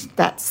 It's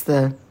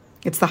the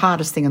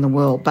hardest thing in the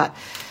world. But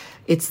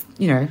it's,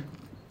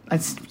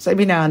 so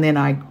every now and then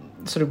I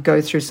sort of go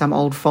through some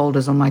old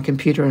folders on my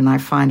computer and I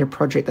find a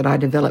project that I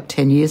developed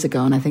 10 years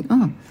ago, and I think, I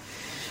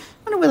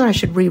wonder whether I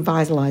should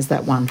revitalize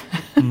that one.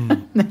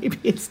 Maybe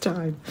it's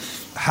time.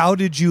 How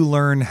did you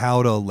learn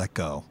how to let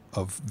go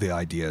of the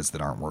ideas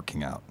that aren't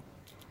working out?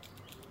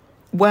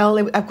 Well,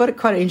 I've got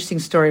quite an interesting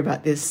story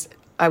about this.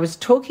 I was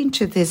talking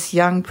to this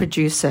young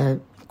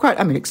producer,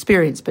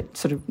 experienced, but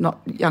sort of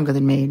not younger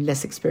than me,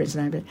 less experienced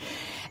than I.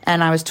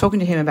 And I was talking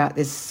to him about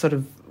this sort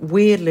of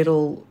weird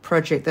little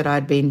project that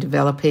I'd been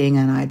developing,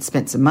 and I'd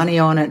spent some money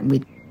on it, and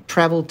we'd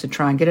travelled to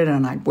try and get it,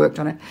 and I'd worked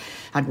on it.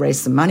 I'd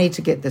raised some money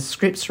to get the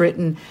scripts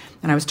written,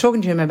 and I was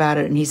talking to him about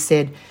it, and I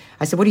said,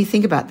 what do you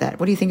think about that?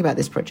 What do you think about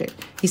this project?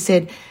 He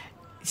said,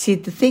 see,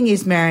 the thing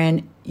is,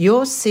 Marion,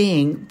 you're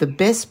seeing the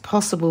best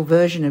possible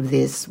version of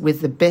this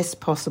with the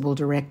best possible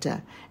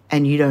director,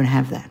 and you don't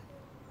have that.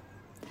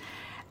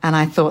 And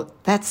I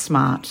thought, that's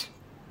smart.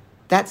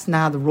 That's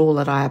now the rule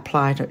that I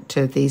apply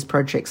to these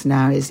projects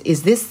now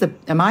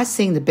am I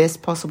seeing the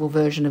best possible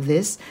version of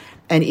this,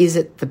 and is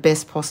it the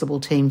best possible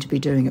team to be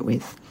doing it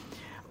with?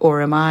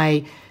 Or am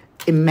I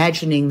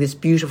imagining this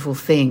beautiful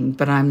thing,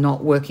 but I'm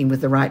not working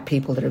with the right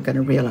people that are going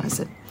to realise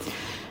it?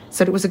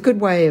 So it was a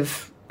good way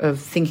of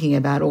thinking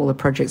about all the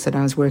projects that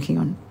I was working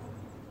on.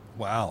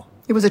 Wow.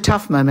 It was a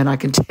tough moment, I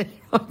can tell you.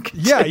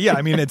 Yeah.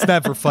 I mean, it's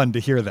never fun to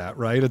hear that,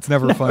 right? It's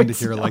never fun to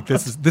hear like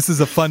this is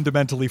a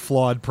fundamentally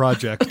flawed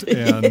project,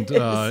 and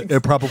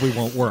it probably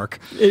won't work.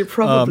 It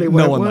probably won't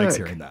work. No one likes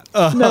hearing that.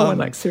 No one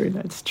likes hearing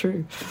that. It's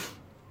true.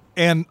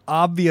 And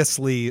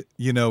obviously,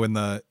 in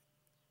the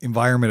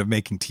environment of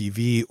making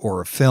TV or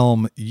a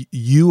film,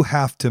 you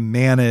have to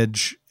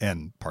manage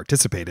and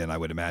participate in, I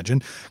would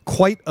imagine,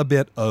 quite a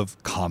bit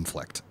of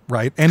conflict,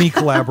 right? Any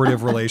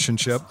collaborative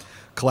relationship.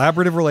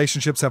 Collaborative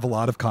relationships have a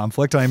lot of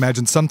conflict. I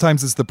imagine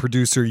sometimes as the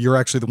producer, you're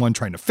actually the one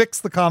trying to fix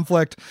the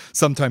conflict.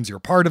 Sometimes you're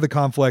part of the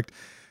conflict.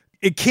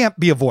 It can't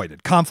be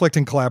avoided. Conflict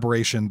and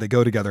collaboration, they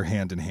go together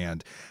hand in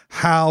hand.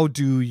 How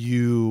do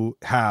you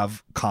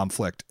have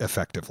conflict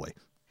effectively?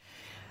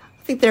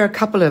 I think there are a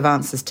couple of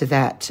answers to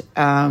that.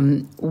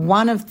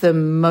 One of the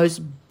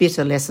most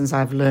bitter lessons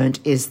I've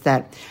learned is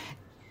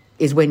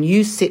when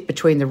you sit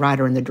between the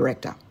writer and the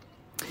director.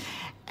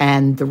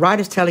 and the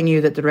writer's telling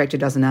you that the director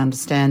doesn't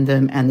understand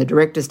them, and the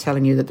director's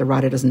telling you that the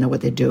writer doesn't know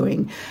what they're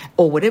doing,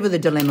 or whatever the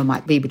dilemma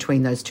might be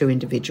between those two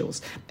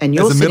individuals. And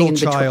you're as a sitting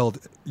middle in child,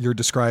 you're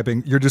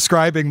describing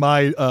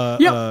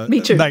my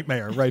me too.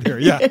 nightmare right here.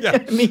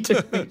 Yeah. me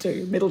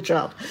too, middle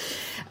child.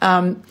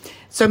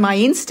 So my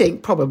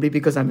instinct, probably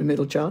because I'm a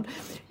middle child,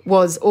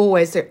 was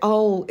always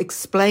to,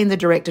 explain the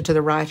director to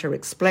the writer,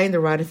 explain the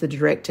writer to the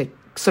director,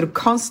 sort of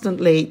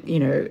constantly,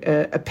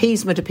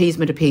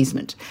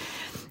 appeasement.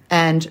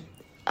 And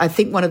I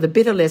think one of the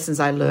bitter lessons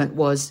I learned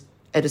was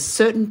at a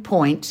certain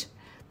point,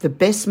 the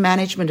best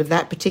management of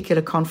that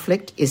particular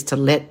conflict is to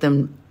let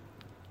them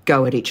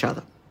go at each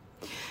other.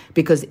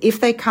 Because if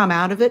they come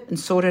out of it and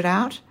sort it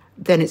out,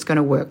 then it's going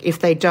to work. If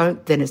they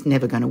don't, then it's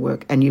never going to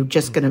work. And you're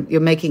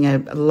making a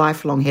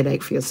lifelong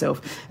headache for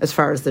yourself as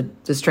far as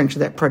the strength of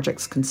that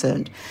project's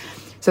concerned.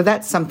 So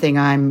that's something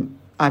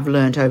I've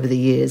learned over the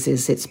years,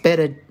 is it's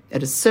better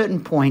at a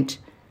certain point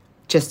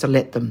just to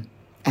let them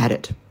at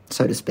it,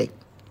 so to speak.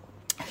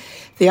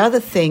 The other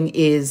thing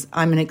is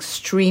I'm an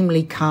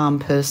extremely calm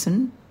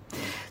person.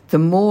 The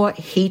more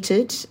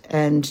heated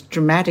and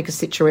dramatic a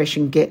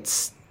situation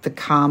gets, the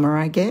calmer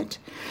I get,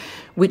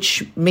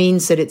 which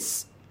means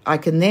that I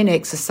can then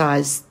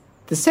exercise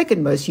the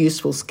second most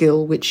useful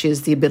skill, which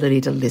is the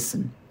ability to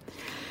listen.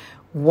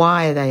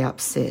 Why are they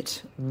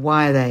upset?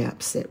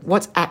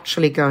 What's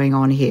actually going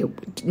on here?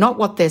 Not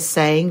what they're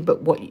saying,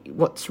 but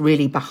what's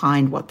really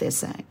behind what they're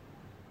saying.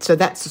 So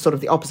that's sort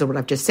of the opposite of what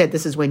I've just said.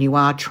 This is when you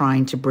are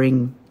trying to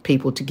bring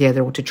people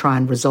together or to try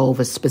and resolve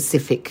a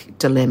specific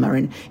dilemma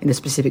in a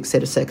specific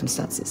set of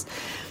circumstances.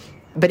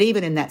 But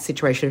even in that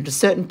situation, at a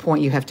certain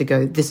point, you have to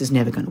go, this is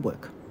never going to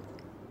work.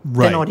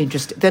 Right.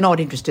 They're not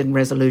interested in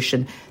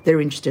resolution.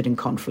 They're interested in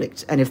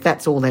conflict. And if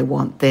that's all they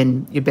want,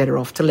 then you're better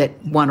off to let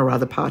one or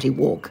other party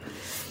walk.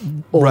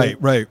 Or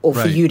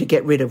for you to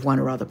get rid of one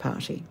or other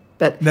party.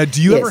 But now,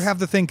 do you ever have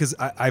the thing, because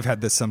I've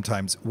had this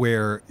sometimes,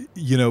 where,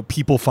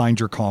 people find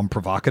your calm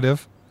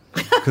provocative?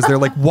 Because they're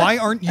like, why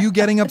aren't you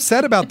getting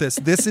upset about this?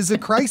 This is a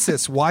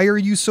crisis. Why are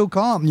you so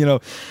calm?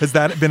 Has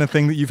that been a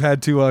thing that you've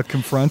had to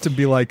confront and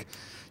be like,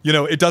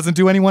 it doesn't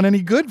do anyone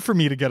any good for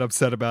me to get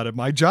upset about it.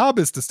 My job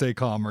is to stay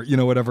calm, or,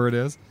 whatever it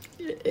is.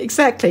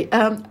 Exactly.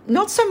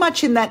 Not so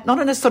much in that, not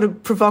in a sort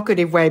of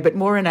provocative way, but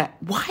more in a,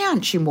 why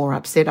aren't you more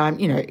upset?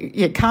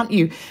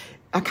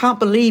 I can't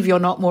believe you're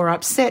not more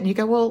upset. And you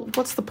go, well,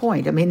 what's the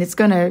point? I mean,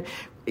 the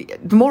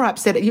more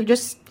upset, you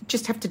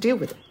just have to deal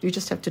with it. You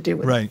just have to deal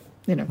with it.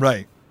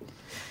 Right.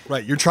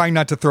 Right. You're trying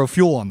not to throw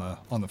fuel on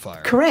the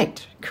fire.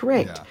 Correct.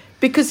 Yeah.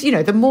 Because,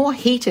 the more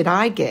heated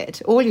I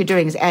get, all you're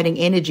doing is adding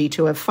energy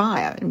to a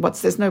fire. And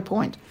there's no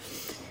point.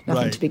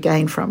 Nothing to be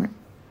gained from it.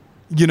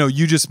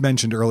 You just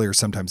mentioned earlier,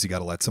 sometimes you got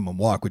to let someone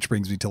walk, which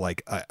brings me to I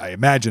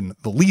imagine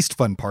the least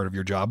fun part of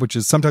your job, which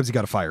is sometimes you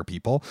got to fire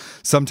people.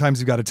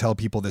 Sometimes you got to tell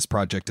people this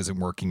project isn't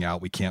working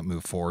out. We can't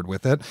move forward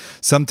with it.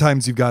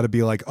 Sometimes you've got to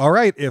be like, all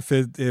right, if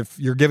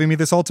you're giving me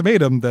this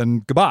ultimatum,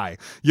 then goodbye.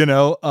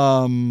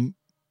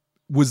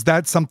 Was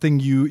that something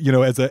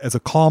you as a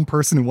calm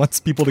person who wants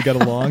people to get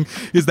along,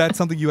 is that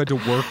something you had to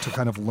work to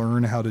kind of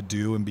learn how to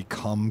do and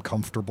become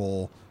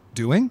comfortable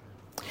doing?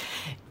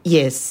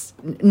 Yes.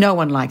 No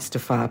one likes to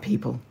fire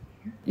people.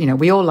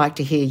 We all like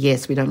to hear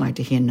yes, we don't like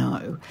to hear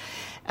no.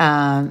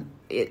 At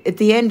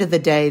the end of the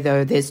day,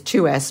 though, there's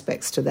two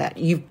aspects to that.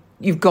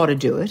 You've got to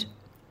do it.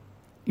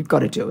 You've got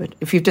to do it.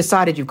 If you've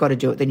decided you've got to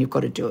do it, then you've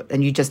got to do it.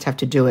 And you just have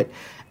to do it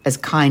as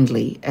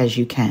kindly as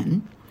you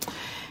can.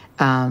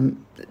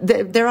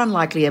 They're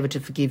unlikely ever to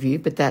forgive you,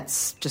 but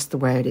that's just the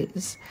way it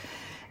is.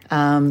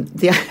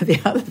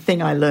 The other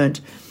thing I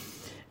learned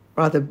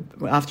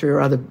after a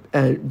rather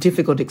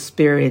difficult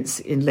experience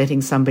in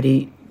letting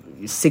somebody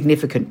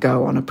significant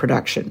go on a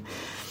production,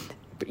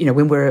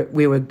 when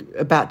we were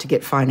about to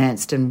get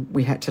financed and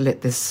we had to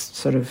let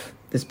this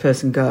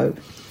person go,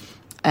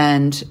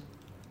 and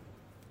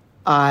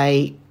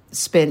I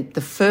spent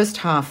the first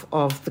half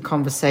of the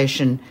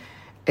conversation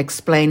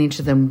explaining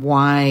to them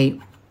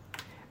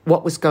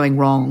what was going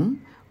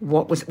wrong,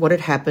 what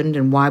had happened,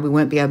 and why we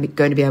weren't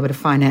going to be able to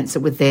finance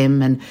it with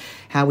them, and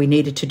how we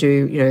needed to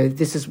do,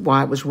 this is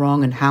why it was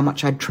wrong, and how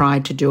much I'd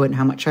tried to do it, and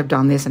how much I've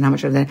done this, and how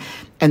much I've done that.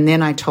 And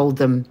then I told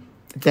them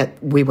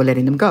that we were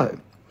letting them go.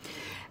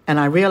 And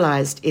I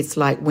realized it's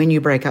like when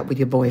you break up with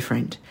your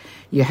boyfriend.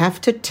 You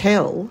have to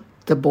tell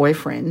the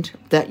boyfriend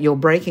that you're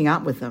breaking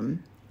up with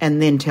them,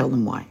 and then tell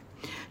them why.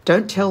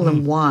 Don't tell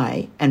them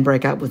why and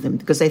break up with them,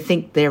 because they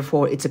think,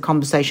 therefore, it's a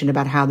conversation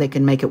about how they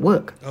can make it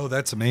work. Oh,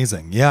 that's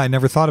amazing. Yeah, I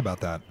never thought about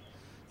that.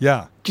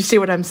 Yeah. Do you see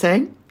what I'm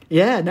saying?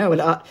 Yeah,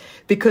 no.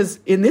 Because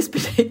in this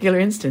particular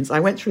instance,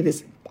 I went through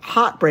this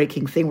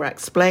heartbreaking thing where I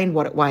explained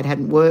why it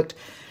hadn't worked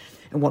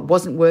and what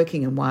wasn't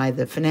working and why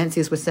the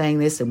financiers were saying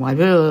this and why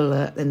blah, blah,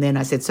 blah. And then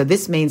I said, so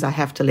this means I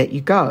have to let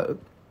you go.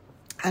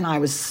 And I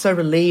was so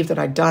relieved that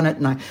I'd done it,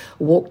 and I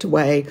walked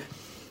away.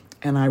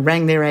 And I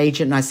rang their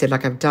agent and I said,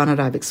 I've done it,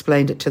 I've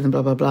explained it to them,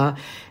 blah, blah, blah.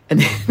 And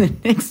then the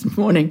next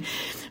morning,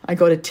 I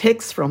got a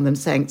text from them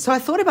saying, so I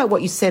thought about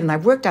what you said and I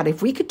worked out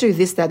if we could do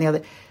this, that, and the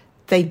other.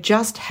 They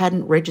just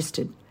hadn't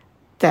registered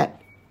that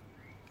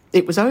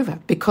it was over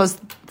because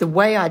the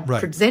way I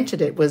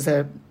presented it was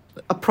a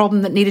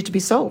problem that needed to be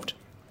solved.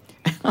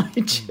 I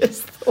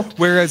just thought.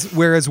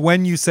 Whereas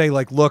when you say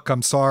like, look,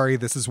 I'm sorry,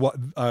 this is what,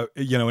 and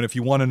if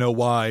you want to know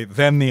why,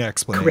 then the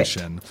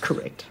explanation.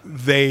 Correct.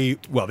 They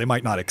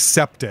might not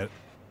accept it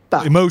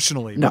but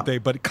emotionally, no.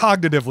 but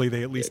cognitively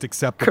they at least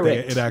accept that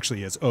it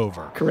actually is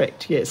over.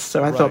 Correct, yes.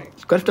 So I thought,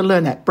 you've got to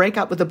learn that. Break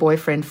up with the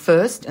boyfriend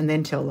first and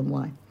then tell them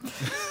why.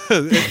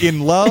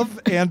 In love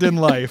and in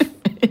life.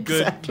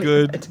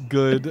 Exactly.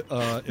 Good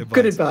advice.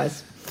 Good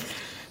advice.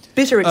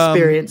 Bitter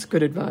experience,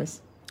 good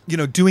advice.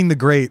 Doing the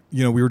great,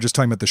 we were just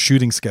talking about the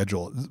shooting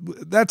schedule.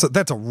 That's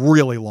a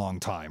really long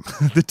time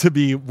to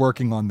be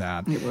working on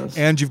that. It was.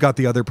 And you've got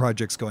the other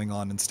projects going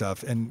on and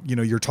stuff. And,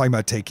 you're talking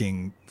about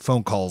taking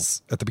phone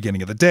calls at the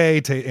beginning of the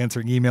day,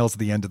 answering emails at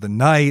the end of the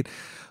night.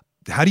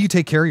 How do you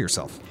take care of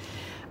yourself?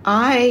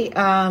 I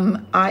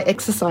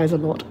exercise a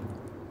lot.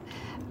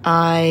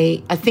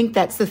 I think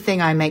that's the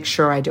thing I make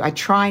sure I do. I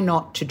try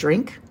not to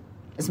drink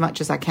as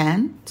much as I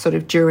can, sort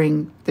of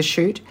during the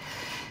shoot.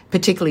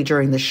 Particularly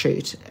during the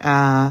shoot.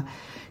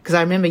 Because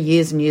I remember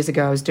years and years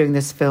ago I was doing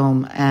this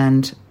film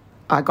and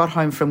I got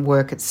home from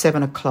work at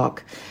 7:00.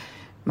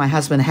 My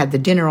husband had the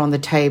dinner on the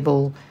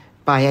table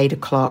by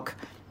 8:00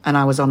 and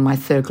I was on my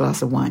third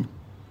glass of wine.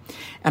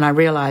 And I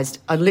realised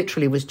I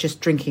literally was just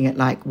drinking it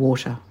like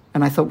water.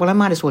 And I thought, well, I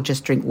might as well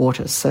just drink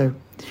water. So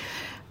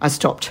I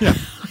stopped. Yeah.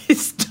 I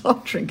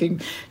stopped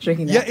drinking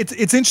that. Yeah,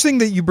 it's interesting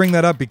that you bring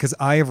that up because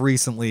I have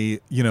recently,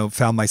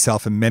 found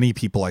myself and many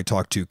people I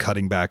talk to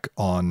cutting back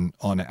on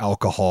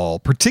alcohol,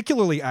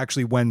 particularly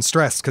actually when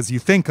stressed, because you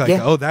think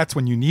that's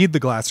when you need the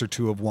glass or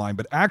two of wine,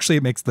 but actually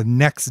it makes the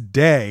next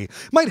day,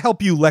 might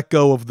help you let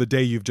go of the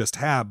day you've just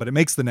had, but it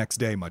makes the next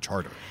day much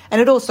harder.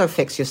 And it also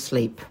affects your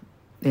sleep.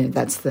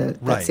 That's the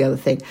other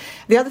thing.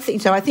 The other thing,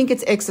 so I think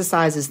it's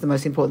exercise is the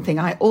most important thing.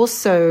 I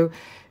also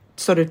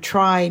sort of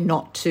try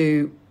not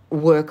to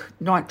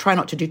try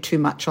not to do too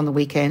much on the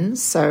weekends.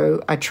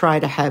 So I try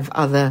to have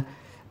other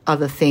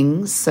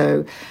things.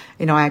 So,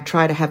 I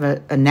try to have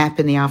a nap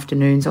in the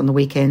afternoons on the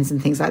weekends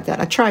and things like that.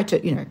 I try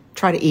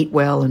to eat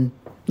well and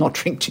not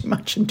drink too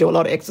much and do a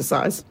lot of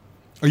exercise.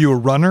 Are you a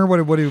runner?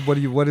 What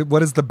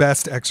is the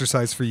best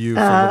exercise for you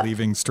for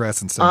relieving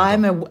stress and stuff?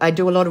 I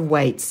do a lot of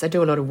weights.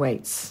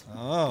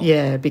 Oh,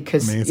 yeah,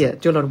 because amazing.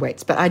 Do a lot of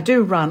weights. But I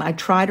do run. I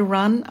try to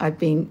run.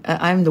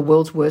 I'm the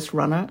world's worst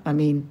runner. I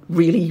mean,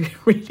 really,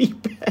 really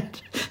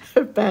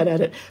bad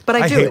at it. But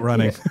I hate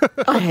running. Yeah.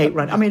 I hate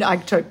running. I mean, I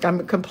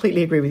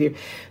completely agree with you.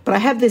 But I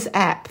have this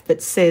app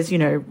that says,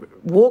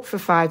 walk for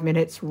 5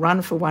 minutes,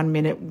 run for 1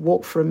 minute,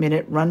 walk for a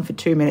minute, run for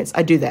 2 minutes.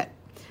 I do that.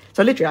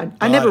 So literally,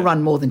 I never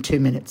run more than 2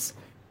 minutes.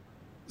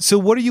 So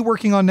what are you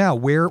working on now?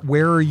 Where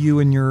are you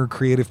in your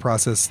creative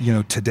process,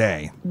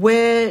 today?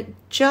 We're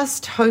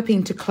just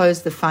hoping to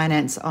close the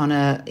finance on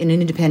an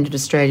independent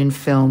Australian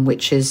film,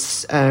 which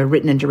is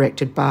written and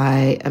directed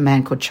by a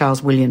man called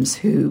Charles Williams,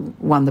 who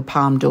won the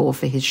Palme d'Or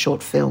for his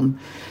short film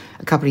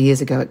a couple of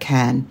years ago at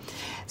Cannes.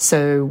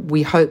 So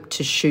we hope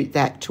to shoot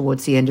that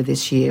towards the end of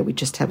this year. We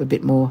just have a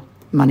bit more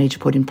money to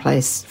put in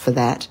place for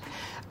that.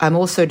 I'm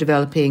also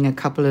developing a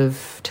couple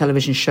of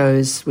television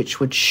shows which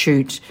would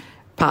shoot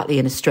partly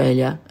in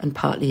Australia and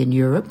partly in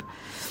Europe.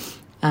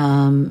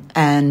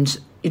 And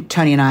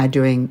Tony and I are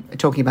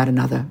talking about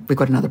we've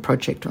got another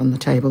project on the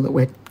table that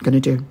we're going to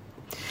do,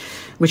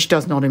 which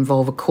does not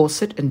involve a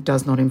corset and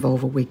does not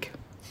involve a wig.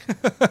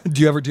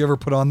 Do you ever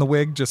put on the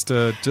wig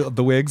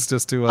the wigs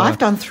just to? I've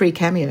done 3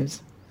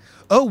 cameos.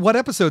 Oh, what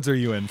episodes are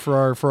you in for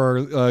our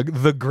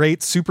the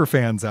great super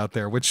fans out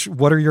there?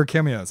 What are your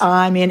cameos?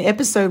 I'm in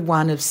episode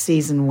 1 of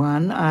season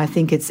 1. I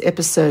think it's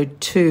episode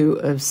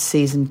 2 of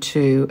season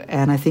 2,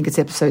 and I think it's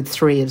episode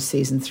 3 of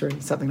season 3,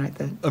 something like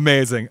that.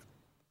 Amazing.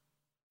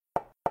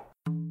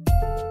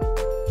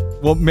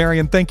 Well,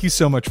 Marion, thank you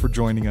so much for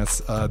joining us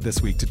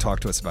this week to talk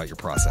to us about your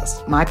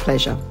process. My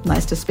pleasure.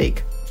 Nice to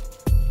speak.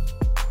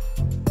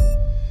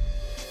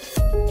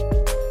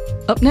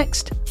 Up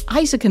next,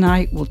 Isaac and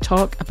I will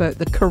talk about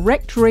the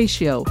correct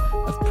ratio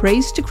of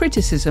praise to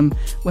criticism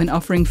when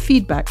offering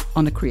feedback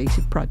on a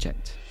creative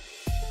project.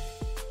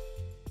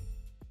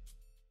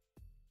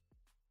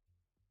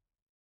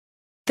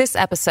 This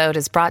episode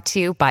is brought to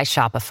you by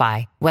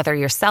Shopify. Whether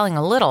you're selling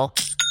a little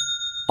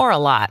or a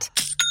lot,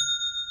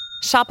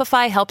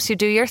 Shopify helps you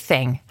do your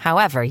thing,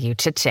 however you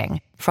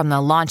cha-ching. From the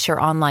launch your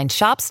online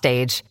shop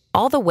stage,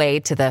 all the way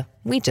to the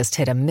we just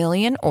hit 1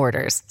 million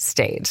orders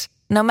stage.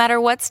 No matter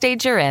what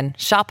stage you're in,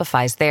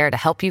 Shopify's there to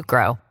help you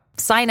grow.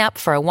 Sign up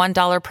for a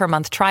 $1 per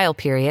month trial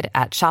period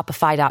at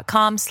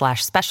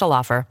shopify.com/special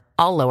offer,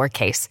 all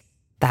lowercase.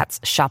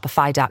 That's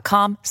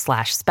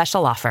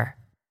shopify.com/special offer.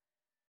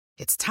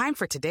 It's time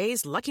for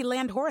today's Lucky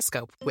Land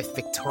horoscope with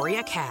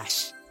Victoria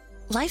Cash.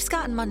 Life's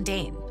gotten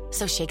mundane,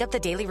 so shake up the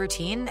daily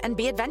routine and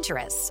be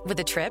adventurous with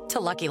a trip to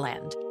Lucky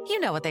Land. You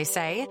know what they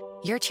say.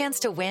 Your chance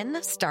to win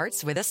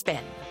starts with a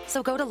spin.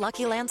 So go to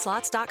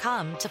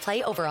LuckyLandSlots.com to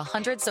play over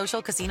 100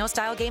 social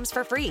casino-style games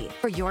for free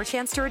for your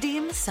chance to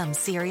redeem some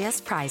serious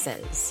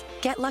prizes.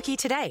 Get lucky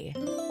today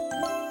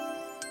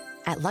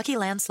at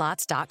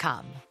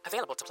LuckyLandSlots.com.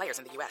 Available to players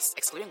in the U.S.,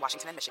 excluding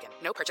Washington and Michigan.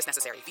 No purchase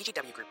necessary.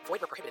 VGW Group.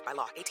 Void where prohibited by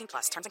law. 18+.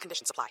 Terms and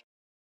conditions apply.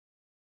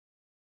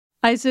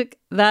 Isaac,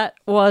 that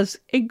was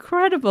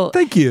incredible.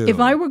 Thank you. If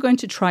I were going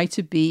to try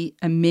to be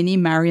a mini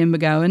Marion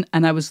McGowan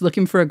and I was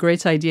looking for a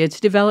great idea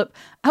to develop,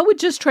 I would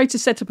just try to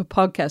set up a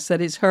podcast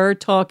that is her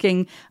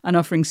talking and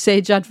offering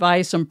sage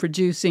advice on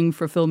producing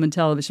for film and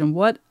television.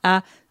 What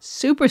a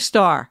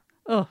superstar.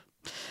 Oh,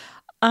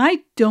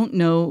 I don't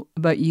know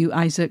about you,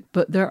 Isaac,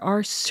 but there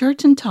are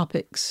certain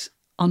topics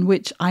on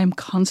which I am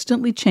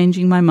constantly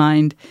changing my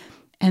mind.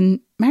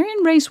 And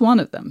Marion raised one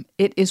of them.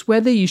 It is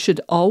whether you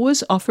should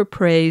always offer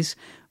praise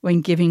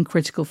when giving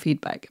critical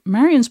feedback.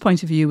 Marion's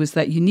point of view was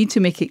that you need to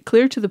make it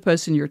clear to the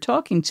person you're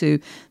talking to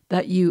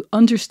that you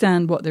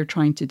understand what they're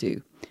trying to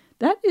do.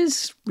 That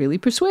is really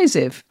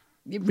persuasive.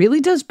 It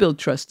really does build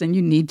trust, and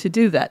you need to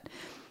do that.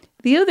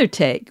 The other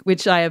take,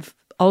 which I have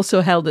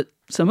also held at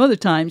some other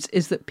times,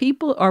 is that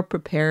people are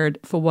prepared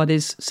for what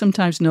is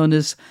sometimes known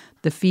as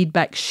the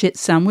feedback shit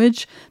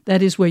sandwich.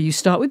 That is where you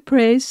start with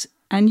praise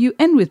and you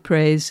end with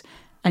praise,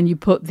 and you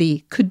put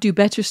the could do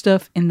better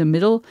stuff in the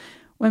middle.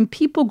 When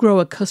people grow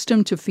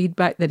accustomed to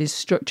feedback that is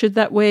structured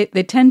that way,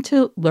 they tend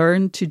to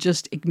learn to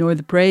just ignore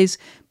the praise,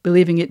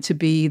 believing it to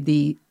be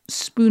the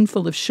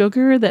spoonful of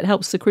sugar that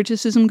helps the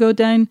criticism go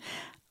down.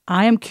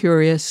 I am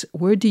curious,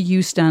 where do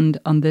you stand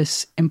on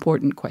this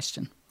important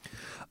question?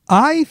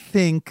 I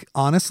think,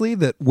 honestly,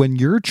 that when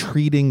you're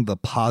treating the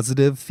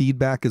positive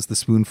feedback as the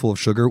spoonful of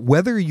sugar,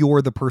 whether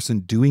you're the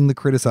person doing the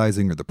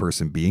criticizing or the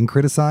person being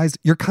criticized,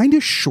 you're kind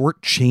of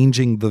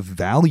shortchanging the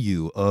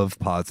value of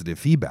positive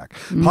feedback.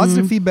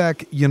 Positive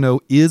feedback,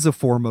 is a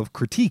form of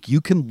critique. You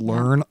can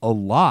learn a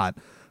lot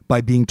by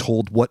being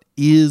told what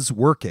is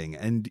working.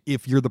 And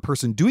if you're the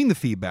person doing the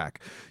feedback,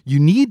 you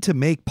need to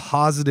make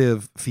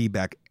positive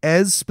feedback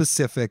as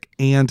specific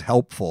and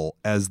helpful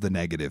as the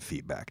negative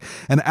feedback.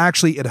 And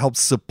actually, it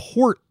helps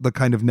support the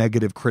kind of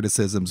negative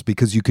criticisms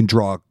because you can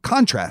draw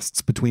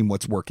contrasts between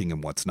what's working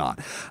and what's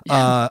not.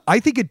 I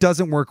think it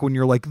doesn't work when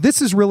you're like,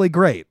 this is really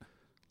great.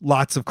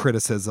 Lots of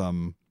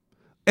criticism.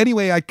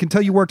 Anyway, I can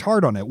tell you worked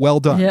hard on it. Well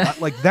done. Yeah.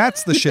 Like,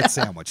 that's the shit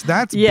sandwich.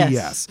 That's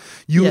Yes.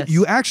 BS.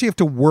 You actually have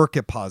to work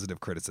at positive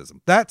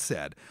criticism. That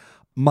said,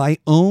 my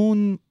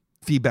own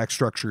feedback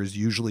structure is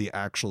usually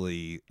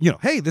actually,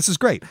 hey, this is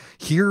great.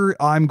 Here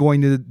I'm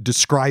going to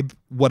describe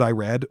what I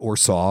read or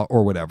saw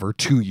or whatever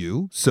to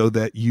you so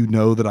that you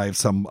know that I have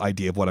some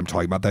idea of what I'm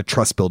talking about, that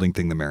trust building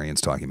thing that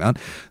Marion's talking about.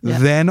 Yeah.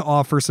 Then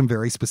offer some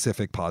very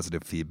specific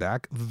positive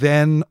feedback.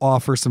 Then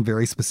offer some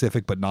very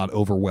specific but not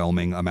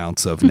overwhelming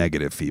amounts of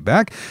negative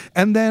feedback.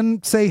 And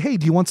then say, hey,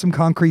 do you want some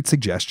concrete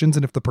suggestions?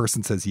 And if the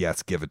person says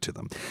yes, give it to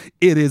them.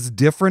 It is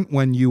different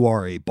when you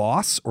are a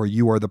boss or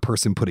you are the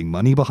person putting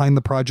money behind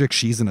the project.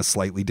 She's in a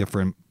slightly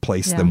different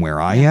place than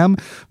where I am.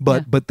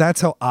 But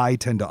that's how I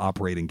tend to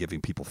operate in giving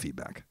people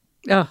feedback.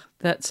 Oh,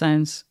 that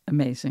sounds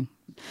amazing.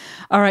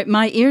 All right,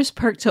 my ears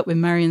perked up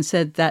when Marion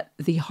said that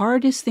the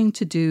hardest thing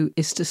to do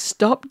is to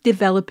stop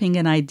developing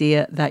an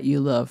idea that you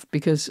love.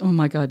 Because, oh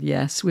my God,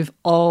 yes, we've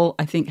all,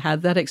 I think,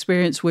 had that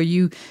experience where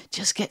you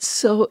just get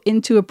so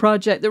into a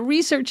project. The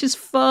research is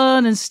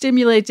fun and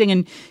stimulating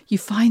and you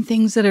find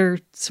things that are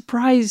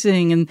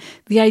surprising and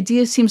the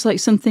idea seems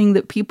like something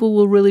that people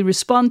will really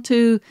respond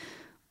to.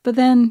 But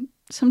then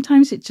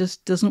sometimes it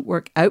just doesn't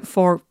work out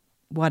for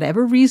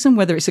whatever reason,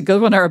 whether it's a good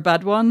one or a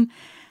bad one.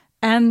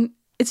 And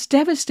it's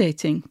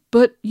devastating,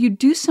 but you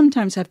do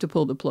sometimes have to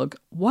pull the plug.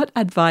 What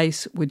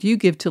advice would you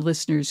give to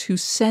listeners who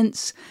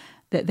sense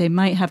that they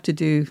might have to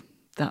do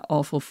that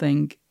awful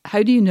thing?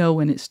 How do you know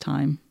when it's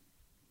time?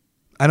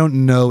 I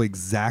don't know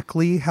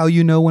exactly how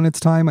you know when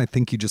it's time. I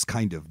think you just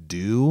kind of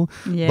do.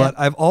 Yeah. But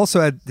I've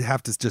also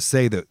have to just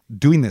say that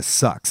doing this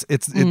sucks.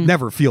 It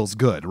never feels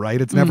good, right?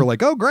 It's never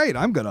like, oh, great,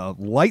 I'm going to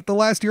light the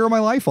last year of my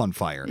life on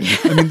fire.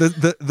 I mean,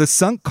 the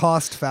sunk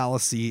cost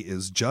fallacy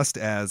is just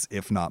as,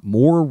 if not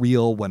more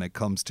real when it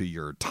comes to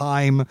your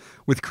time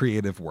with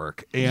creative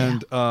work.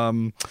 And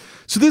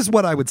so this is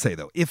what I would say,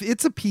 though. If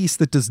it's a piece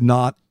that does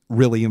not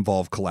really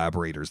involve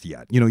collaborators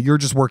yet, you're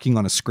just working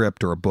on a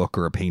script or a book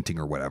or a painting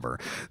or whatever,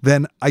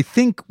 then I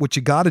think what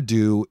you got to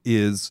do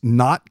is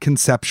not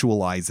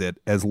conceptualize it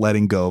as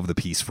letting go of the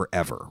piece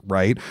forever,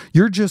 right?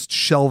 You're just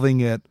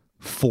shelving it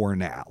for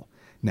now.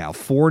 Now,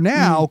 for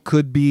now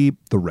could be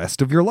the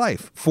rest of your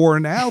life. For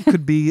now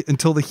could be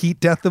until the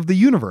heat death of the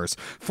universe.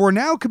 For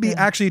now could be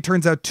actually it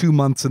turns out 2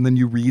 months and then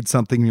you read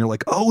something and you're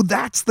like, oh,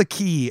 that's the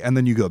key. And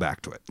then you go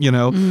back to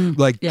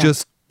it,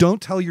 just don't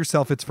tell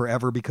yourself it's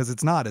forever because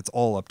it's not. It's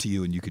all up to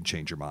you and you can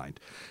change your mind.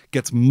 It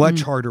gets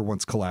much harder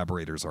once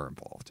collaborators are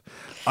involved.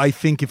 I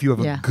think if you have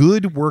a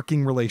good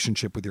working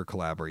relationship with your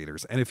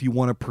collaborators and if you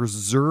want to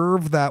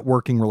preserve that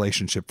working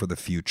relationship for the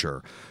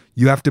future,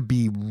 you have to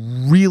be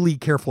really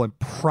careful and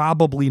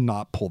probably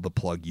not pull the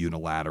plug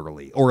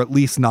unilaterally, or at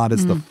least not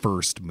as the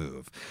first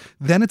move.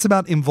 Then it's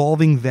about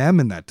involving them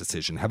in that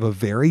decision. Have a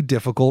very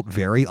difficult,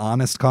 very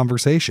honest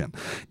conversation.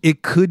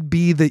 It could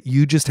be that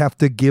you just have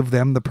to give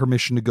them the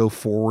permission to go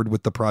forward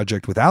with the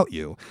project without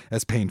you,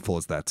 as painful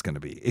as that's going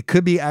to be. It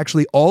could be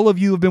actually all of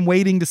you have been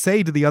waiting to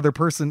say to the other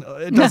person,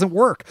 it doesn't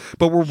work,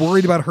 but we're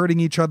worried about hurting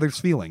each other's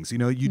feelings. You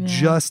know, you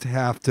just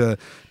have to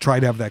try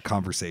to have that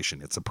conversation.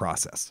 It's a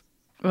process.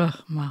 Oh,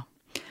 wow.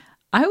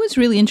 I was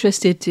really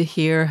interested to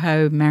hear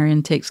how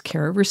Marion takes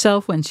care of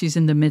herself when she's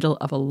in the middle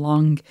of a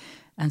long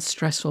and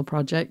stressful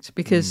project,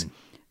 because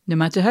no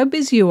matter how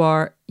busy you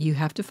are, you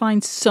have to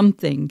find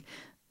something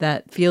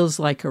that feels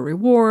like a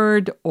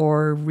reward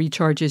or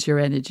recharges your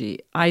energy.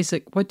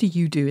 Isaac, what do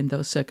you do in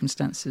those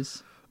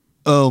circumstances?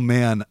 Oh,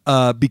 man.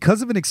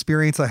 Because of an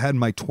experience I had in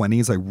my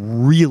 20s, I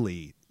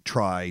really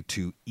try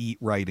to eat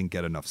right and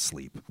get enough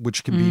sleep,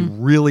 which can be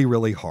really,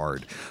 really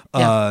hard.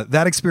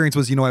 That experience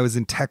was, I was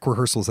in tech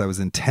rehearsals. I was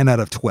in 10 out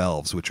of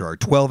 12s, which are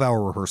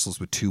 12-hour rehearsals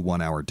with 2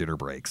 1-hour dinner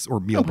breaks or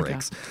meal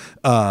breaks,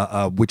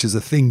 which is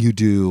a thing you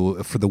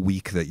do for the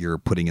week that you're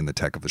putting in the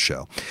tech of the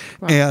show.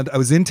 Wow. And I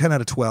was in 10 out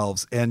of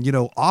 12s. And,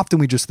 often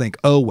we just think,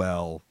 oh,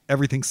 well,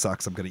 everything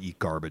sucks. I'm going to eat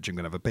garbage. I'm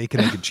going to have a bacon,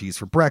 egg, and cheese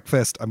for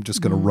breakfast. I'm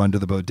just going to run to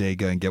the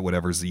bodega and get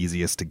whatever's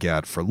easiest to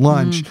get for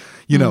lunch,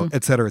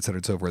 et cetera, et cetera,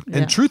 and so forth.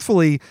 And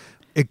truthfully,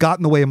 it got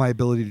in the way of my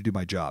ability to do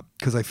my job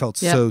because I felt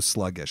so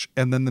sluggish.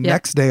 And then the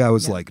next day I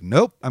was like,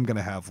 nope, I'm going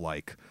to have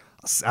like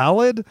a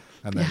salad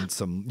and then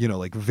some,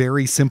 like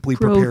very simply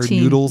prepared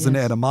noodles and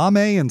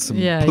edamame and some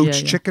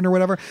poached chicken or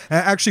whatever. And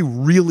it actually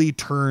really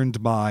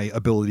turned my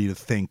ability to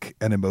think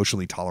and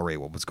emotionally tolerate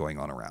what was going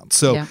on around.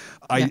 So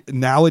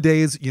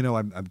nowadays,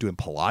 I'm doing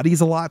Pilates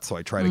a lot, so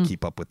I try to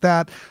keep up with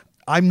that.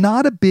 I'm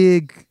not a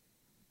big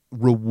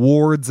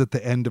rewards at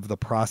the end of the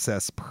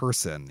process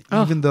person,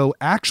 even though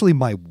actually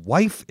my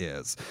wife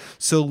is.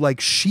 So like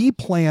she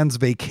plans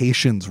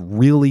vacations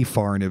really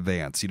far in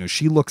advance.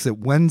 She looks at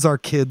when's our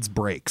kids'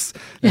 breaks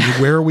and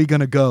where are we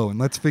going to go, and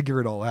let's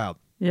figure it all out.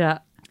 Yeah.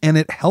 And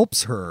it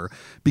helps her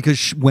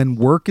because when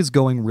work is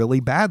going really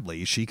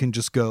badly, she can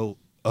just go,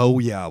 oh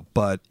yeah,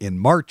 but in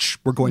March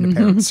we're going to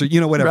Paris,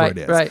 or whatever it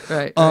is.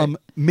 Right.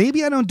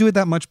 Maybe I don't do it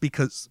that much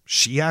because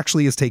she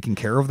actually is taking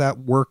care of that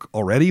work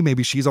already.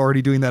 Maybe she's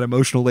already doing that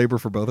emotional labor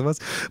for both of us.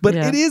 But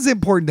it is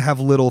important to have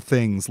little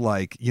things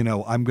like,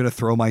 I'm going to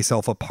throw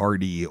myself a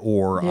party,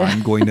 or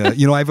I'm going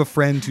to, I have a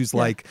friend who's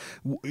like,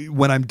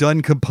 when I'm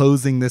done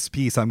composing this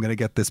piece, I'm going to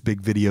get this big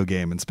video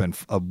game and spend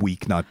a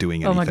week not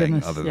doing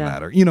anything other than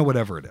that, or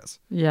whatever it is.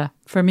 Yeah.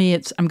 For me,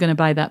 it's I'm going to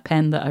buy that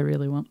pen that I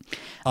really want.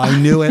 I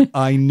knew it.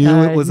 I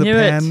knew it was a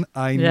pen.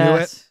 I knew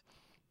it.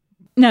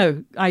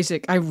 No,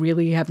 Isaac, I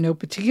really have no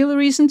particular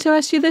reason to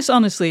ask you this.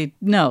 Honestly,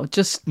 no,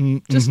 just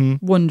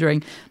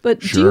wondering. But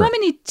do you have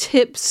any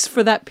tips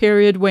for that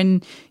period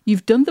when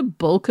you've done the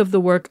bulk of the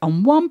work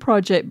on one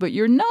project, but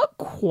you're not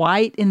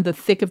quite in the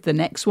thick of the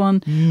next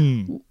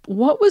one?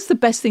 What was the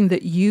best thing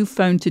that you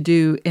found to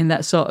do in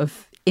that sort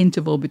of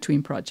interval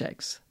between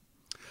projects?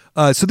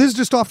 So this is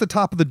just off the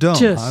top of the dome.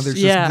 There's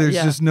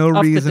just no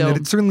reason. And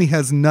it certainly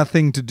has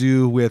nothing to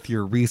do with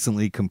your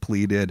recently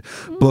completed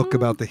book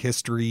about the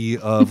history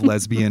of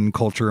lesbian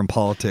culture and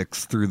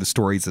politics through the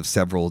stories of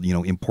several,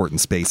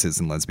 important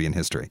spaces in lesbian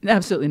history.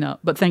 Absolutely not.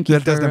 But thank you.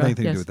 That doesn't have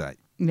anything to do with that.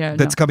 Yeah,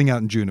 that's coming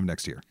out in June of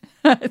next year.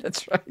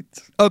 That's right.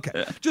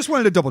 Okay. Just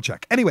wanted to double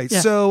check. Anyway,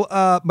 so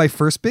my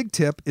first big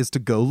tip is to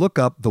go look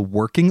up the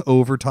Working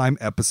Overtime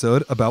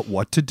episode about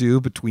what to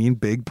do between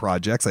big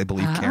projects. I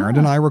believe Karen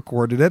and I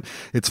recorded it.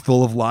 It's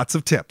full of lots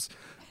of tips.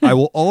 I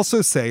will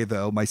also say,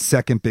 though, my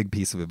second big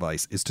piece of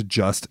advice is to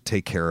just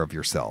take care of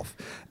yourself.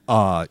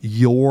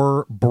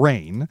 Your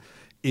brain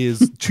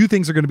is two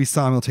things are going to be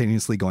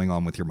simultaneously going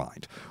on with your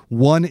mind.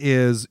 One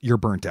is you're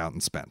burnt out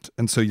and spent,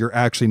 and so you're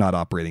actually not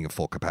operating at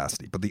full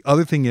capacity. But the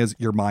other thing is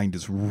your mind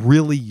is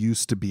really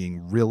used to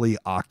being really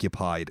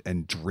occupied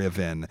and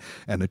driven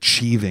and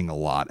achieving a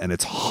lot, and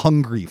it's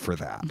hungry for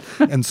that.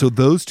 And so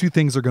those two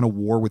things are going to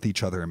war with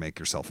each other and make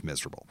yourself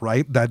miserable,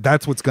 right?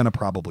 That's what's going to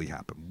probably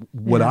happen.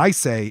 What I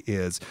say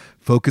is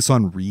focus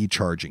on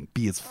recharging.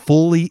 Be as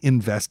fully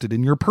invested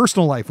in your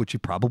personal life, which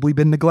you've probably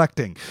been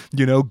neglecting.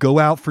 Go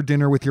out for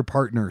dinner with your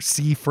partner,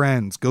 see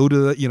friends, go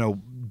to,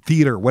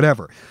 theater,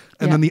 whatever.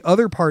 And then the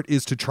other part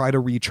is to try to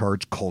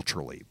recharge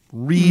culturally.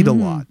 Read a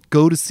lot,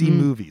 go to see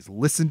movies,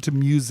 listen to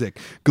music,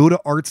 go to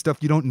art stuff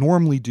you don't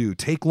normally do,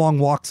 take long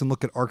walks and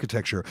look at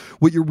architecture.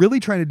 What you're really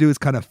trying to do is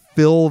kind of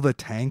fill the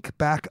tank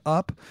back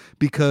up,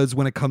 because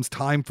when it comes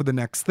time for the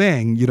next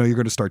thing, you're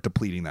going to start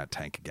depleting that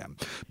tank again.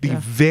 Be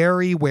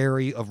very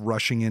wary of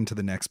rushing into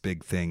the next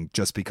big thing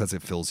just because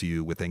it fills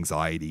you with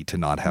anxiety to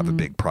not have a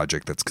big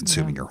project that's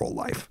consuming your whole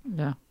life.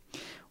 Yeah.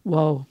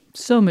 Whoa,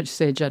 so much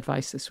sage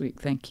advice this week.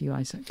 Thank you,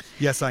 Isaac.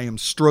 Yes, I am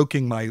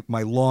stroking my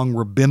long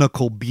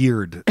rabbinical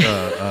beard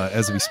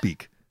as we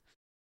speak.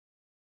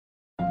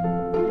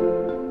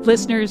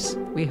 Listeners,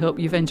 we hope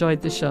you've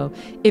enjoyed the show.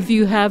 If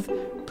you have,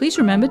 Please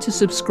remember to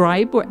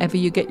subscribe wherever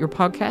you get your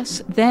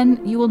podcasts,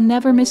 then you will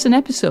never miss an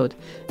episode.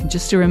 And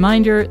just a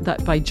reminder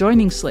that by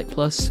joining Slate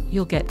Plus,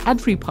 you'll get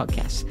ad-free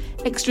podcasts,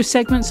 extra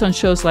segments on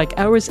shows like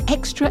ours,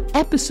 extra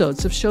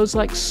episodes of shows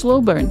like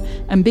Slow Burn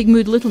and Big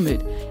Mood, Little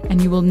Mood,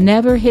 and you will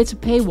never hit a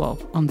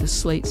paywall on the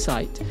Slate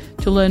site.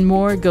 To learn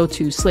more, go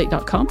to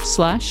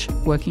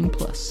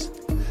slate.com/workingplus.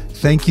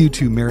 Thank you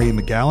to Marian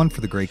McGowan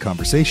for the great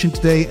conversation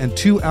today, and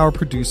to our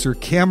producer,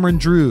 Cameron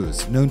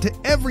Drews, known to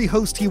every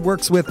host he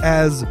works with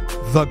as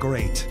The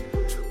Great.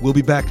 We'll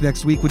be back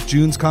next week with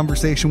June's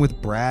conversation with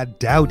Brad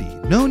Dowdy,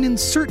 known in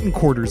certain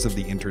quarters of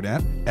the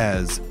internet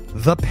as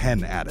The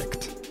Pen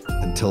Addict.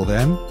 Until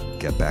then,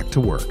 get back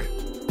to work.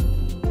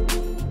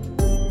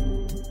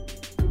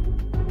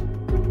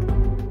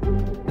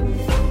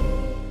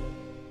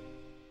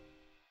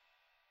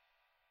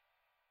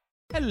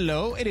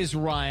 Hello, it is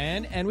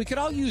Ryan, and we could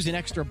all use an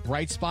extra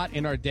bright spot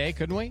in our day,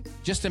 couldn't we?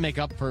 Just to make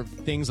up for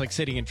things like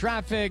sitting in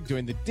traffic,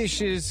 doing the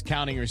dishes,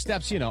 counting your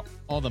steps,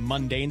 all the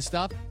mundane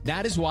stuff.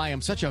 That is why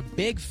I'm such a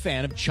big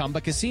fan of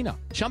Chumba Casino.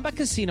 Chumba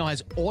Casino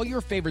has all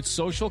your favorite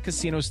social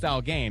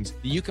casino-style games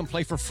that you can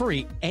play for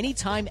free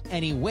anytime,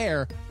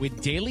 anywhere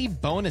with daily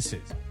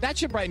bonuses. That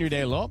should brighten your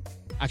day a little.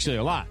 Actually,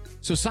 a lot.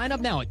 So sign up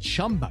now at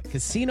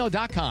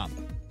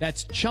ChumbaCasino.com.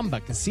 That's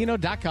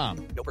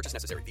ChumbaCasino.com. No purchase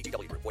necessary.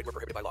 VGW Group. Void where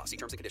prohibited by law. See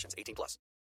terms and conditions. 18+.